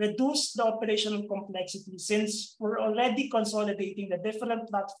reduced the operational complexity since we're already consolidating the different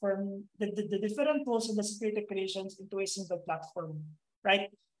platform, the different tools in the security operations into a single platform, right?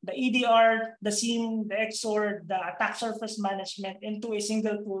 The EDR, the SIEM, the XOR, the attack surface management into a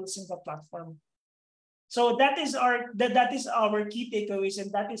single tool, single platform. So that is our key takeaways,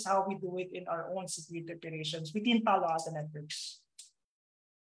 and that is how we do it in our own security operations within Palo Alto Networks.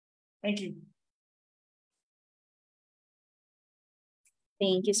 Thank you.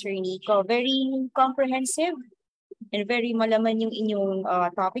 Thank you, Sir Nico. Very comprehensive and very malaman yung inyong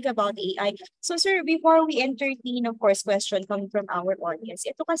topic about AI. So, sir, before we entertain, of course, question coming from our audience,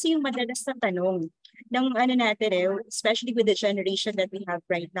 ito kasi yung madalas na tanong ng natin, especially with the generation that we have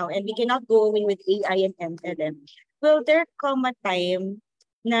right now, and we cannot go away with AI and MLM. Will there come a time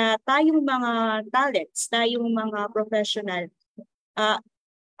na tayong mga talents, tayong mga professional,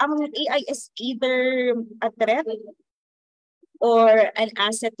 ang AI is either a threat or an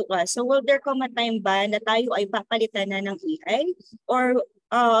asset to us? So will there come a time ba na tayo ay papalitan na ng AI? Or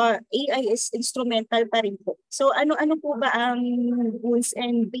AI is instrumental pa rin po? So ano po ba ang boons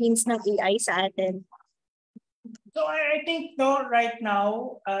and pains ng AI sa atin? So I think right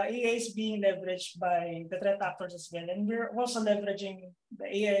now, AI is being leveraged by the threat actors as well. And we're also leveraging the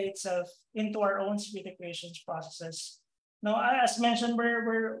AI itself into our own security operations processes. Now, as mentioned,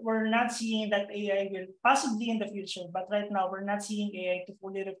 we're not seeing that AI will possibly in the future, but right now we're not seeing AI to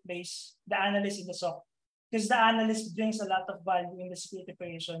fully replace the analyst in the SOC, because the analyst brings a lot of value in the security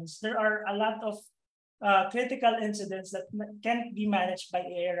operations. There are a lot of critical incidents that can't be managed by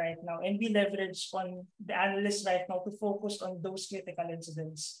AI right now, and we leverage on the analysts right now to focus on those critical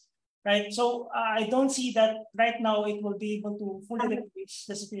incidents. Right, so I don't see that right now it will be able to fully replace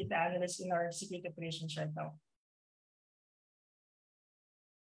the security analysts in our security operations right now.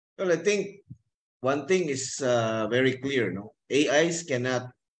 Well, I think one thing is very clear, AIs cannot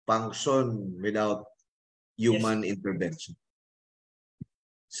function without human intervention.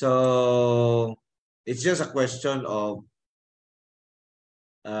 So it's just a question of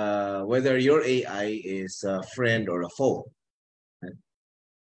whether your AI is a friend or a foe.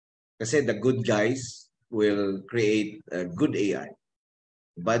 Kasi the good guys will create a good AI.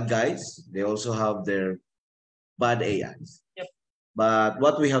 Bad guys, they also have their bad AIs. Yep. But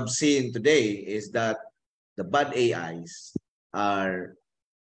what we have seen today is that the bad AIs are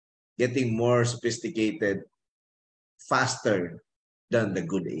getting more sophisticated faster than the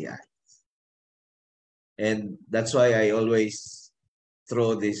good AIs. And that's why I always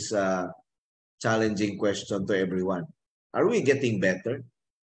throw this challenging question to everyone. Are we getting better?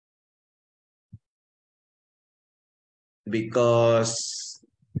 Because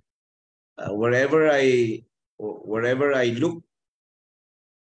wherever I look,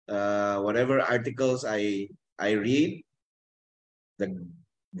 whatever articles I read,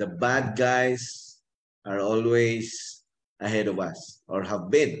 the bad guys are always ahead of us, or have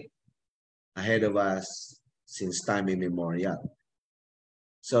been ahead of us since time immemorial.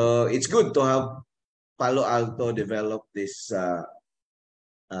 So it's good to have Palo Alto developed this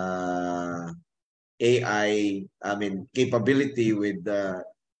AI, capability with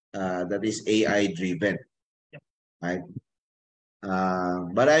that is AI driven, right?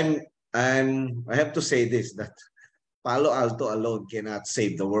 But I have to say this, that Palo Alto alone cannot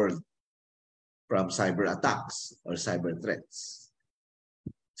save the world from cyber attacks or cyber threats.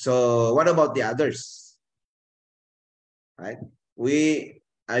 So what about the others? Right?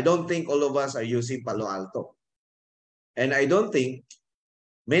 I don't think all of us are using Palo Alto. And I don't think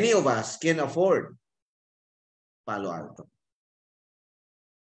many of us can afford Palo Alto.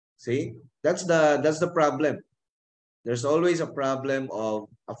 See? That's the problem. There's always a problem of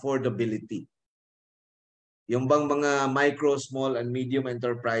affordability. Yung bang mga micro, small, and medium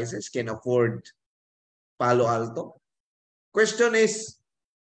enterprises can afford Palo Alto? Question is,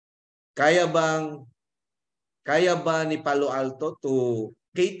 kaya ba ni Palo Alto to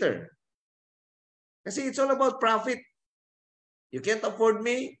cater? Kasi it's all about profit. You can't afford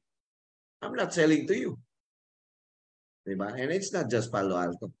me, I'm not selling to you. Diba? And it's not just Palo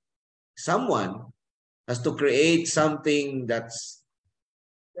Alto. Someone has to create something that's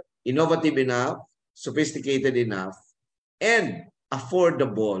innovative enough, sophisticated enough, and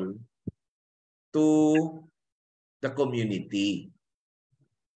affordable to the community.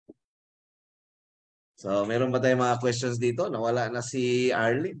 So, meron ba tayong mga questions dito? Nawala na si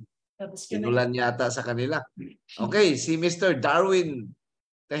Arlene. Sinulan yata sa kanila. Okay, si Mr. Darwin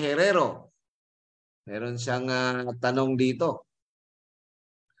Tejerero. Meron siyang tanong dito.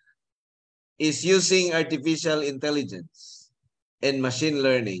 Is using artificial intelligence and machine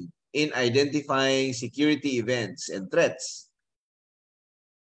learning in identifying security events and threats,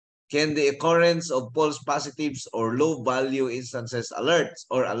 can the occurrence of false positives or low value instances alerts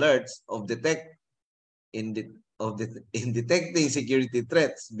of in detecting security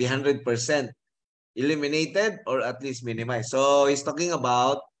threats be 100% eliminated or at least minimized? So he's talking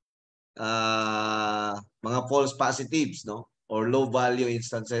about mga false positives, no, or low value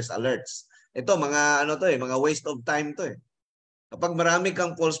instances alerts. Ito mga mga waste of time to eh. Kapag marami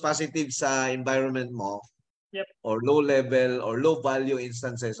kang false positives sa environment mo, or low level or low value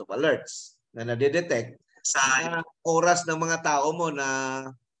instances of alerts na nade-detect sa oras ng mga tao mo na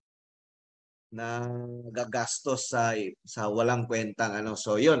gagastos sa walang kwentang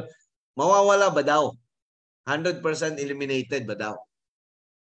So yun, mawawala ba daw? 100% eliminated ba daw?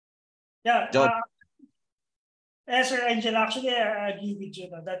 Yeah. Sir Angel, actually, I agree with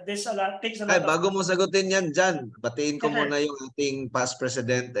you that this takes a lot. Bago mo sagutin yan dyan, batiin ko muna yung ating past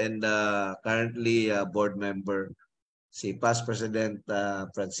president and currently board member, si past president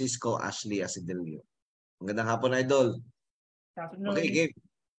Francisco Ashley Asidilio. Magandang hapon, Idol. Okay, game.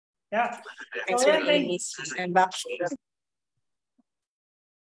 Yeah. Thanks for I'm back.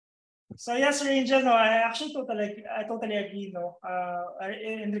 So yes, Sir Angel, no, I totally agree, no,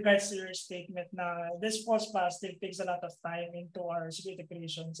 in regards to your statement na this false positive takes a lot of time into our security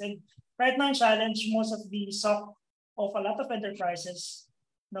operations. And right now, challenge most of the SOC of a lot of enterprises,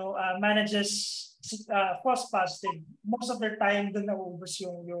 no, manages false positive. Most of their time dun naubos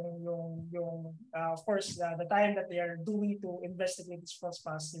of course, the time that they are doing to investigate this false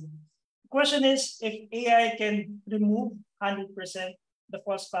positive. The question is if AI can remove 100% the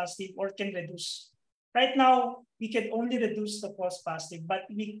false positive or can reduce. Right now, we can only reduce the false positive, but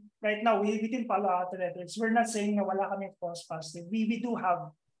right now we can follow out the methods. We're not saying na wala kami false positive. We do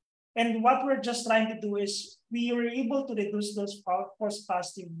have. And what we're just trying to do is we were able to reduce those false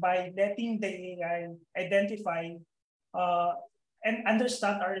positive by letting the AI identify and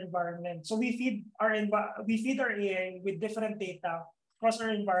understand our environment. So we feed our AI with different data across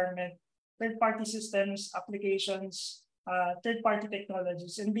our environment, third-party systems, applications, third-party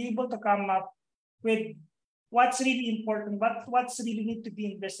technologies, and be able to come up with what's really important, what's really need to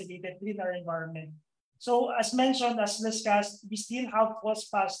be investigated within our environment. So as mentioned, as discussed, we still have false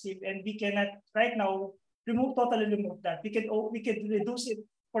positive, and we cannot right now totally remove that. We can reduce it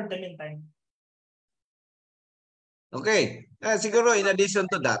for the meantime. Okay. Siguro in addition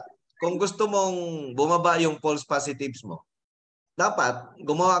to that, kung gusto mong bumaba yung false positives mo, dapat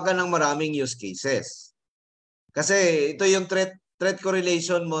gumawa ka ng maraming use cases. Kasi ito yung threat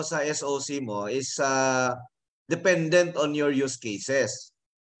correlation mo sa SOC mo is dependent on your use cases.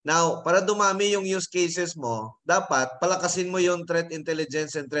 Now, para dumami yung use cases mo, dapat palakasin mo yung threat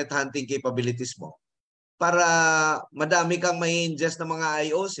intelligence and threat hunting capabilities mo. Para madami kang may ingest ng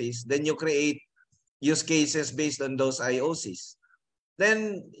mga IOCs, then you create use cases based on those IOCs.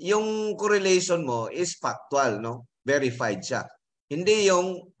 Then, yung correlation mo is factual, no? Verified siya. Hindi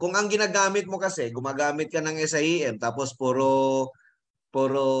yung, kung ang ginagamit mo kasi, gumagamit ka ng SIEM, tapos puro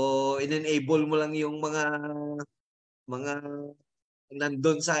puro in-enable mo lang yung mga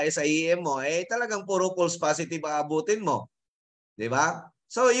nandun sa SIEM mo, eh talagang puro false positive aabutin mo. Di ba?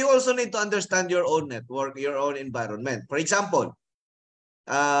 So you also need to understand your own network, your own environment. For example,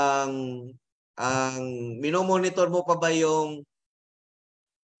 ang minomonitor mo pa ba yung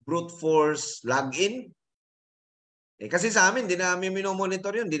brute force login? Eh kasi sa amin, di namin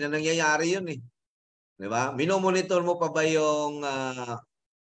minomonitor yun. Di na nangyayari yun eh. Di ba? Minomonitor mo pa ba yung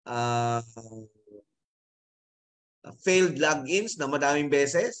failed logins na madaming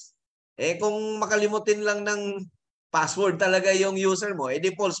beses? Eh kung makalimutin lang ng password talaga yung user mo, eh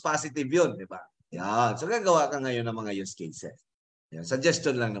di false positive yun, di ba? Yan. So gagawa ka ngayon ng mga use cases. Yan.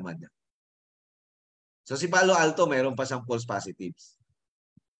 Suggestion lang naman yan. So si Palo Alto, mayroon pa siyang false positives.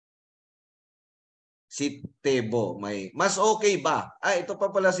 Si Tebo, may mas okay ba? Ito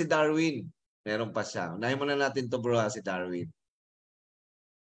pa pala si Darwin. Meron pa siya. Unahin muna natin to bro, si Darwin.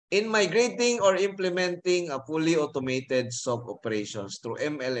 In migrating or implementing a fully automated SOC operations through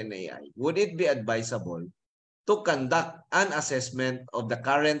ML and AI, would it be advisable to conduct an assessment of the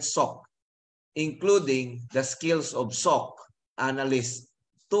current SOC, including the skills of SOC analysts,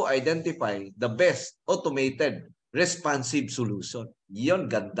 to identify the best automated responsive solution?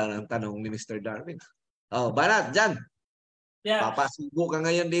 Yon, ganda ng tanong ni Mr. Darwin. Oh, Banat, dyan. Yeah. Papasubo ka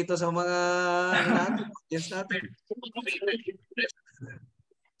ngayon dito sa mga audience natin.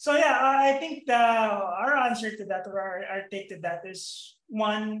 So yeah, I think our answer to that, or our take to that, is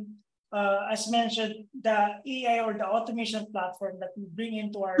one, as mentioned, the AI or the automation platform that we bring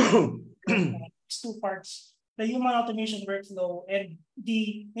into our two parts: the human automation workflow and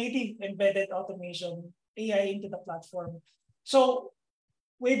the native embedded automation AI into the platform. So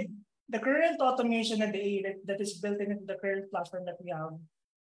with the current automation and the AI that is built into the current platform that we have,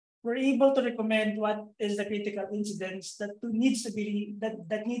 we're able to recommend what is the critical incidents that needs to be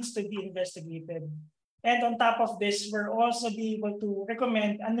investigated. And on top of this, we're also be able to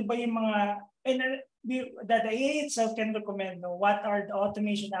recommend ano ba yung mga, and that the AI itself can recommend what are the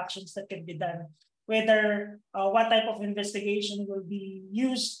automation actions that can be done, whether what type of investigation will be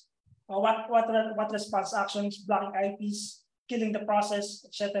used, what response actions, blocking IPs, killing the process,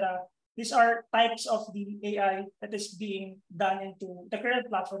 etc. These are types of the AI that is being done into the current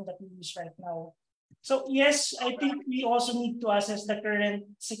platform that we use right now. So yes, I think we also need to assess the current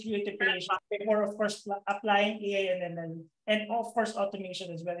security operations before, of course, applying AI and ML, and of course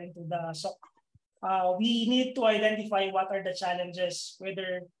automation as well into the SOC. We need to identify what are the challenges,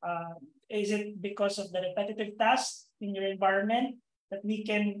 whether is it because of the repetitive tasks in your environment that we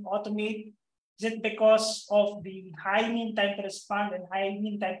can automate? Is it because of the high mean time to respond and high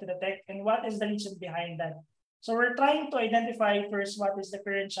mean time to detect? And what is the reason behind that? So we're trying to identify first what is the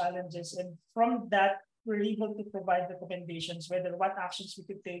current challenges. And from that, we're able to provide recommendations, whether what actions we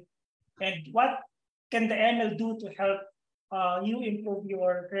could take and what can the ML do to help you improve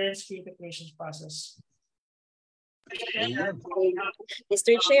your current security operations process.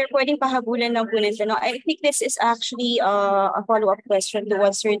 Mr. Chair, pwedeng pahabulan lang po ng tanong. I think this is actually a follow-up question to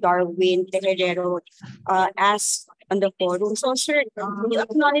what Sir Darwin Tejerero asked on the forum. So, sir, you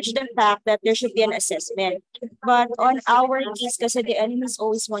acknowledge the fact that there should be an assessment. But on our case, kasi the enemy is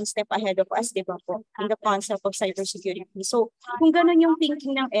always one step ahead of us, di ba po, in the concept of cybersecurity. So, kung ganun yung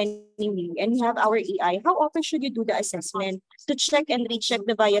thinking ng enemy and we have our AI, how often should you do the assessment to check and recheck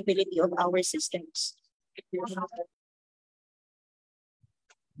the viability of our systems?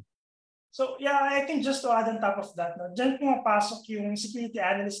 So yeah, I think just to add on top of that, dyan pumapasok yung security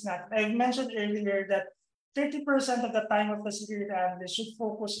analyst natin. I've mentioned earlier that 30% of the time of the security analyst should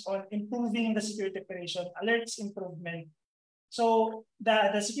focus on improving the security operation, alerts improvement. So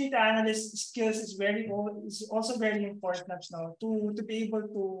the security analyst skills is also very important now to be able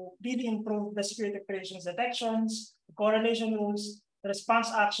to really improve the security operations detections, correlation rules,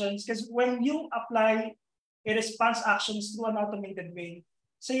 response actions. Because when you apply a response actions through an automated way,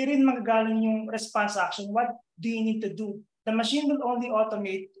 so rin magagaling yung response action. What do you need to do? The machine will only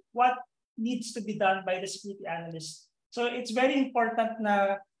automate what needs to be done by the security analyst. So it's very important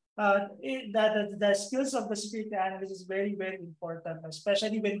na the skills of the security analyst is very, very important,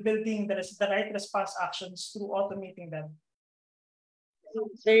 especially when building the right response actions through automating them.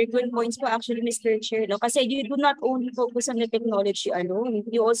 Very good points po actually, Mr. Chair. No? Kasi you do not only focus on the technology alone,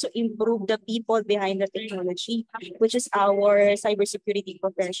 you also improve the people behind the technology, which is our cybersecurity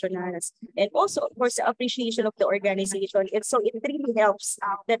professionals. And also, of course, the appreciation of the organization. So it really helps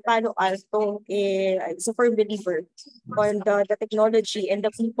that Palo Alto is a firm believer on the technology and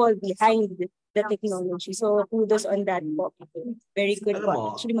the people behind the technology. So kudos on that po. Very good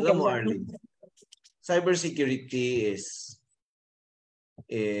po. Alam mo, Arlene, cybersecurity is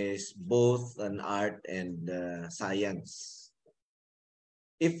is both an art and science.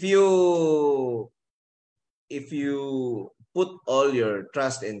 If you put all your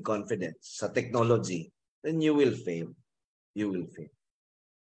trust and confidence sa technology, then you will fail. You will fail.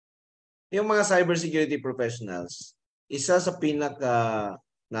 Yung mga cybersecurity professionals, isa sa pinaka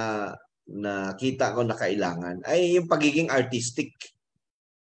na nakita ko na kailangan ay yung pagiging artistic.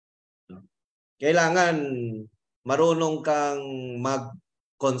 Kailangan marunong kang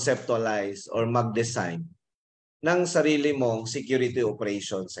mag-conceptualize or mag-design ng sarili mong security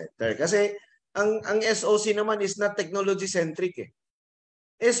operations center. Kasi ang SOC naman is not technology-centric eh.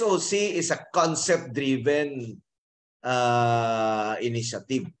 SOC is a concept-driven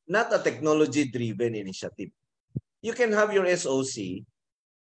initiative, not a technology-driven initiative. You can have your SOC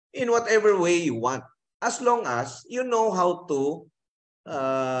in whatever way you want, as long as you know how to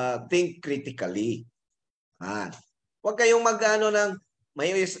think critically. Huwag kayong mag-ano ng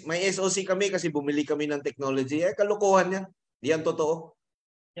may SOC kami kasi bumili kami ng technology. Kalokohan yan. Di yan totoo.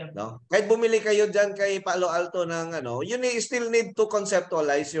 Yeah. No? Kahit bumili kayo dyan kay Palo Alto ng ano, you still need to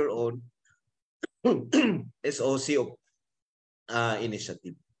conceptualize your own SOC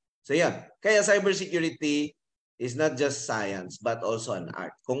initiative. So yan. Kaya cybersecurity is not just science but also an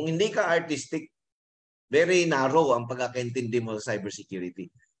art. Kung hindi ka artistic, very narrow ang pagkakaintindi mo sa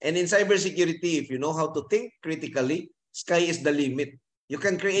cybersecurity. And in cybersecurity, if you know how to think critically, sky is the limit. You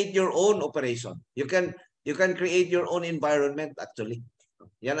can create your own operation. You can create your own environment actually.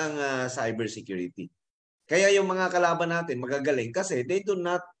 Yan ang cybersecurity. Kaya yung mga kalaban natin magagaling kasi they do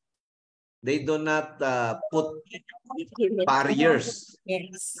not put barriers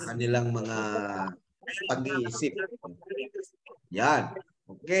sa kanilang mga pag-iisip. Yan.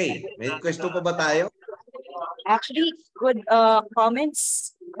 Okay. May question pa ba tayo? Actually, good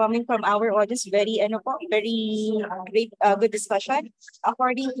comments coming from our audience. Very great, good discussion.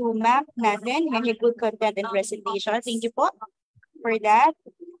 According to Ma'am natin, may good content and presentation. Thank you po for that.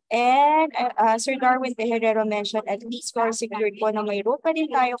 And Sir Darwin Tejerero mentioned at least for secured po na may rope pa rin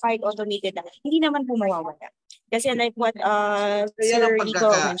tayo kahit automated na. Hindi naman po mawawala. Kasi like what Sir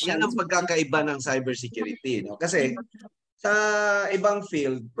Rico mentioned. Yan ang pagkakaiba ng cybersecurity. No? Kasi sa ibang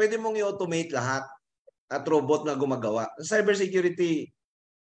field, pwede mong i-automate lahat at robot na gumagawa. Sa cybersecurity,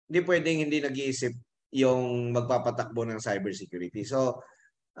 hindi pwedeng hindi nag-iisip yung magpapatakbo ng cybersecurity. So,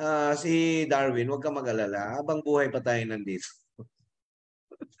 si Darwin, huwag ka mag-alala. Habang buhay pa tayo nandito.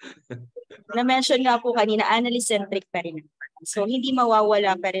 Na-mention nga po kanina, analyst-centric pa rin. So, hindi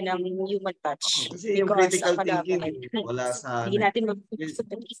mawawala pa rin ang human touch. Kasi yung critical thinking, wala sa... Hindi natin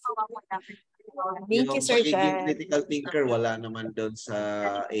Thank you, Sir Jan. Critical thinker, wala naman doon sa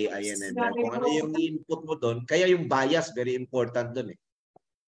AI and ML. Kung ano yung input mo doon, kaya yung bias, very important doon eh.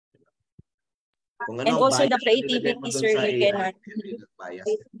 Kung ano and also the creativity, sir, you cannot.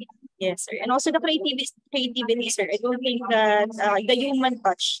 Yes, sir. And also the creativity, sir. I don't think that the human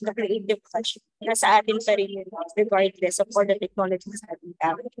touch, the creative touch, nasa atin pa rin regardless of all the technologies that we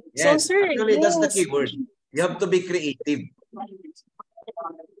have. Yes, so, sir, actually, that's the keyword. You have to be creative.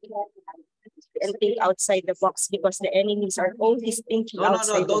 And think outside the box because the enemies are always thinking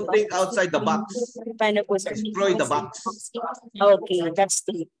outside the box. Don't think outside the box. Destroy the box. Okay, that's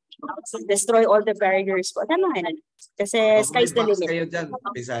the destroy all the barriers. Tama na. Kasi sky's the limit. Kayo dyan.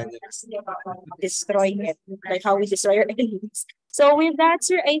 Destroy it. Like how we destroy our enemies. So with that,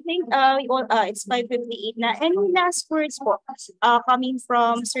 sir, I think it's 5:58 na. Any last words po coming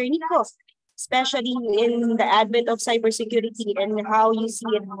from Sir Nico? Especially in the advent of cybersecurity and how you see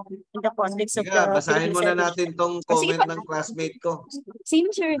it in the context of the... Basahin muna natin tong comment ng classmate ko. Same,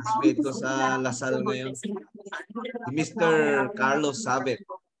 sir. Classmate ko sa Lasal ngayon. Si Mr. Carlos Sabet.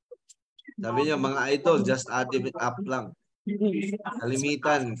 Sabi niya, mga idol, just add it up lang.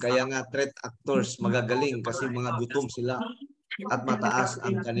 Kalimitan, kaya nga threat actors magagaling kasi mga gutom sila at mataas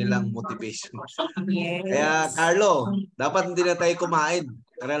ang kanilang motivation. Kaya Carlo, dapat hindi na tayo kumain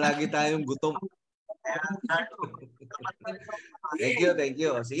para lagi tayong gutom. Thank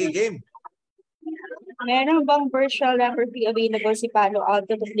you. Sige, game. Meron bang virtual referee available si Palo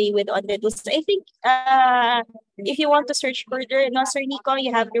Alto to play with on the tools? I think if you want to search further, no, Sir Nico, you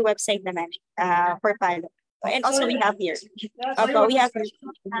have your website naman for Palo. And also we have here. We have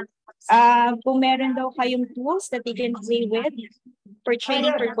kung meron daw kayong tools that you can play with for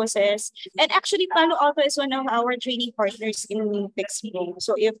training purposes. And actually, Palo Alto is one of our training partners in Pixpo.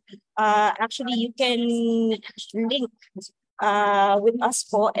 So if actually you can link with us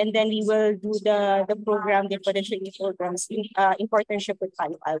po, and then we will do the program, the training programs in partnership with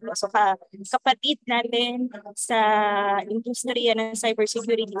Palo Alto. So kapatid natin sa industriya ng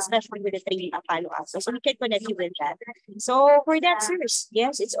cybersecurity, especially with the training of Palo Alto. So we can connect you with that. So for that, sirs,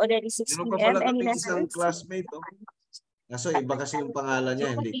 yes, it's already 6 Meron pa p.m. pala Any kami last isang words? classmate, oh. Kaso iba kasi yung pangalan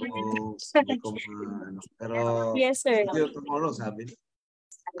niya, hindi ko ano. Pero Yes, sir. see you tomorrow, sabi niya.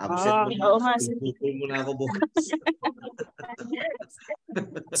 Absent Oo nga, sir. Bukol muna ako bukas.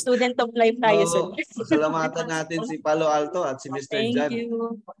 Student of life tayo, sir. So, pasalamatan natin si Palo Alto at si Mr. Thank Jan.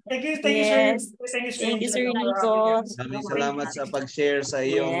 you. Thank you, Yes. Thank you, Sir Nico. Maraming salamat sa pag-share sa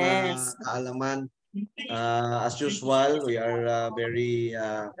iyong Yes. kaalaman. As usual, we are very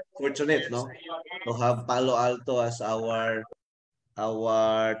fortunate, no, to have Palo Alto as our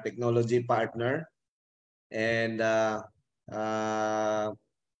technology partner. And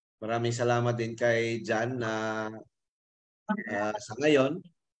maraming salamat din kay Jan na sa ngayon,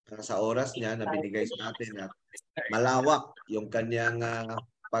 sa oras niya na binigay sa atin at malawak yung kanyang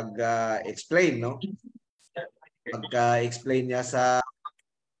pag-explain, no? Pag-explain niya sa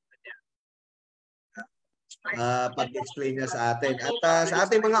pag-explain niya sa atin. At sa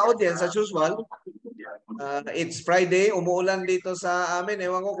ating mga audience, as usual, it's Friday, umuulan dito sa amin.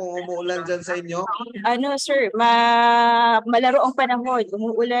 Ewan ko kung umuulan dyan sa inyo. Ano, sir, malaro ang panahon.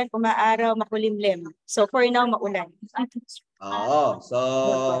 Umuulan, umaaraw, makulimlim. So for now, maulan. Oo. So,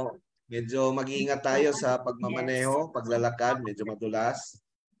 medyo mag-iingat tayo sa pagmamaneho, paglalakad, medyo madulas.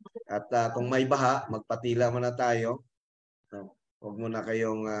 At kung may baha, magpatila muna tayo. Huwag muna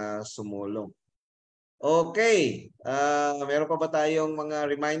kayong sumulong. Okay. Meron pa ba tayong mga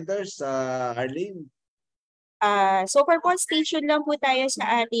reminders, Arlene? So for station lang po tayo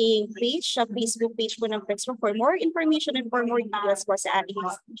sa ating page, sa Facebook page po ng Press Room for more information and for more details po sa ating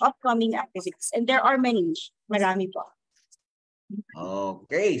upcoming activities. And there are many. Marami po.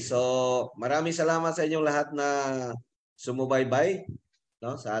 Okay. So maraming salamat sa inyong lahat na sumubaybay,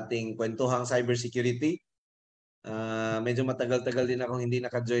 no, sa ating kwentuhang cybersecurity. Medyo matagal-tagal din akong hindi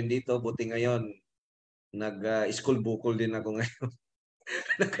naka-join dito. Buti ngayon, nag-school bukol din ako ngayon.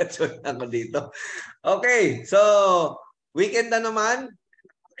 Naka-join ako dito. Okay, so weekend na naman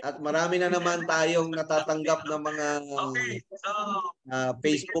at marami na naman tayong natatanggap ng mga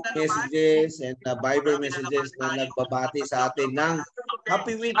Facebook messages and Viber messages na nagbabati sa atin ng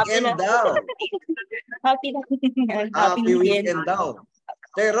happy weekend daw. Happy weekend daw.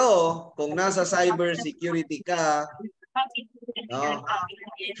 Pero kung nasa cybersecurity ka, no,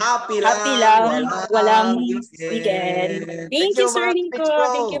 happy lang, walang weekend. Thank you, Sir Nico.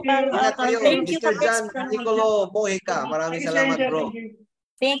 Thank you, Palo Alto. Thank you, Mr. 𝗀𝗶𝗀𝗃𝗀𝗴𝗹𝗃. Maraming salamat, bro.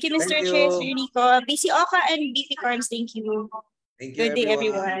 Thank you, Mr. Chair, Sir Nico. 𝗊𝐶 𝗀𝗃𝗀𝗃 and 𝗊𝐶 Farms, thank you. Thank you, Good day,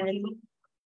 everyone. everyone.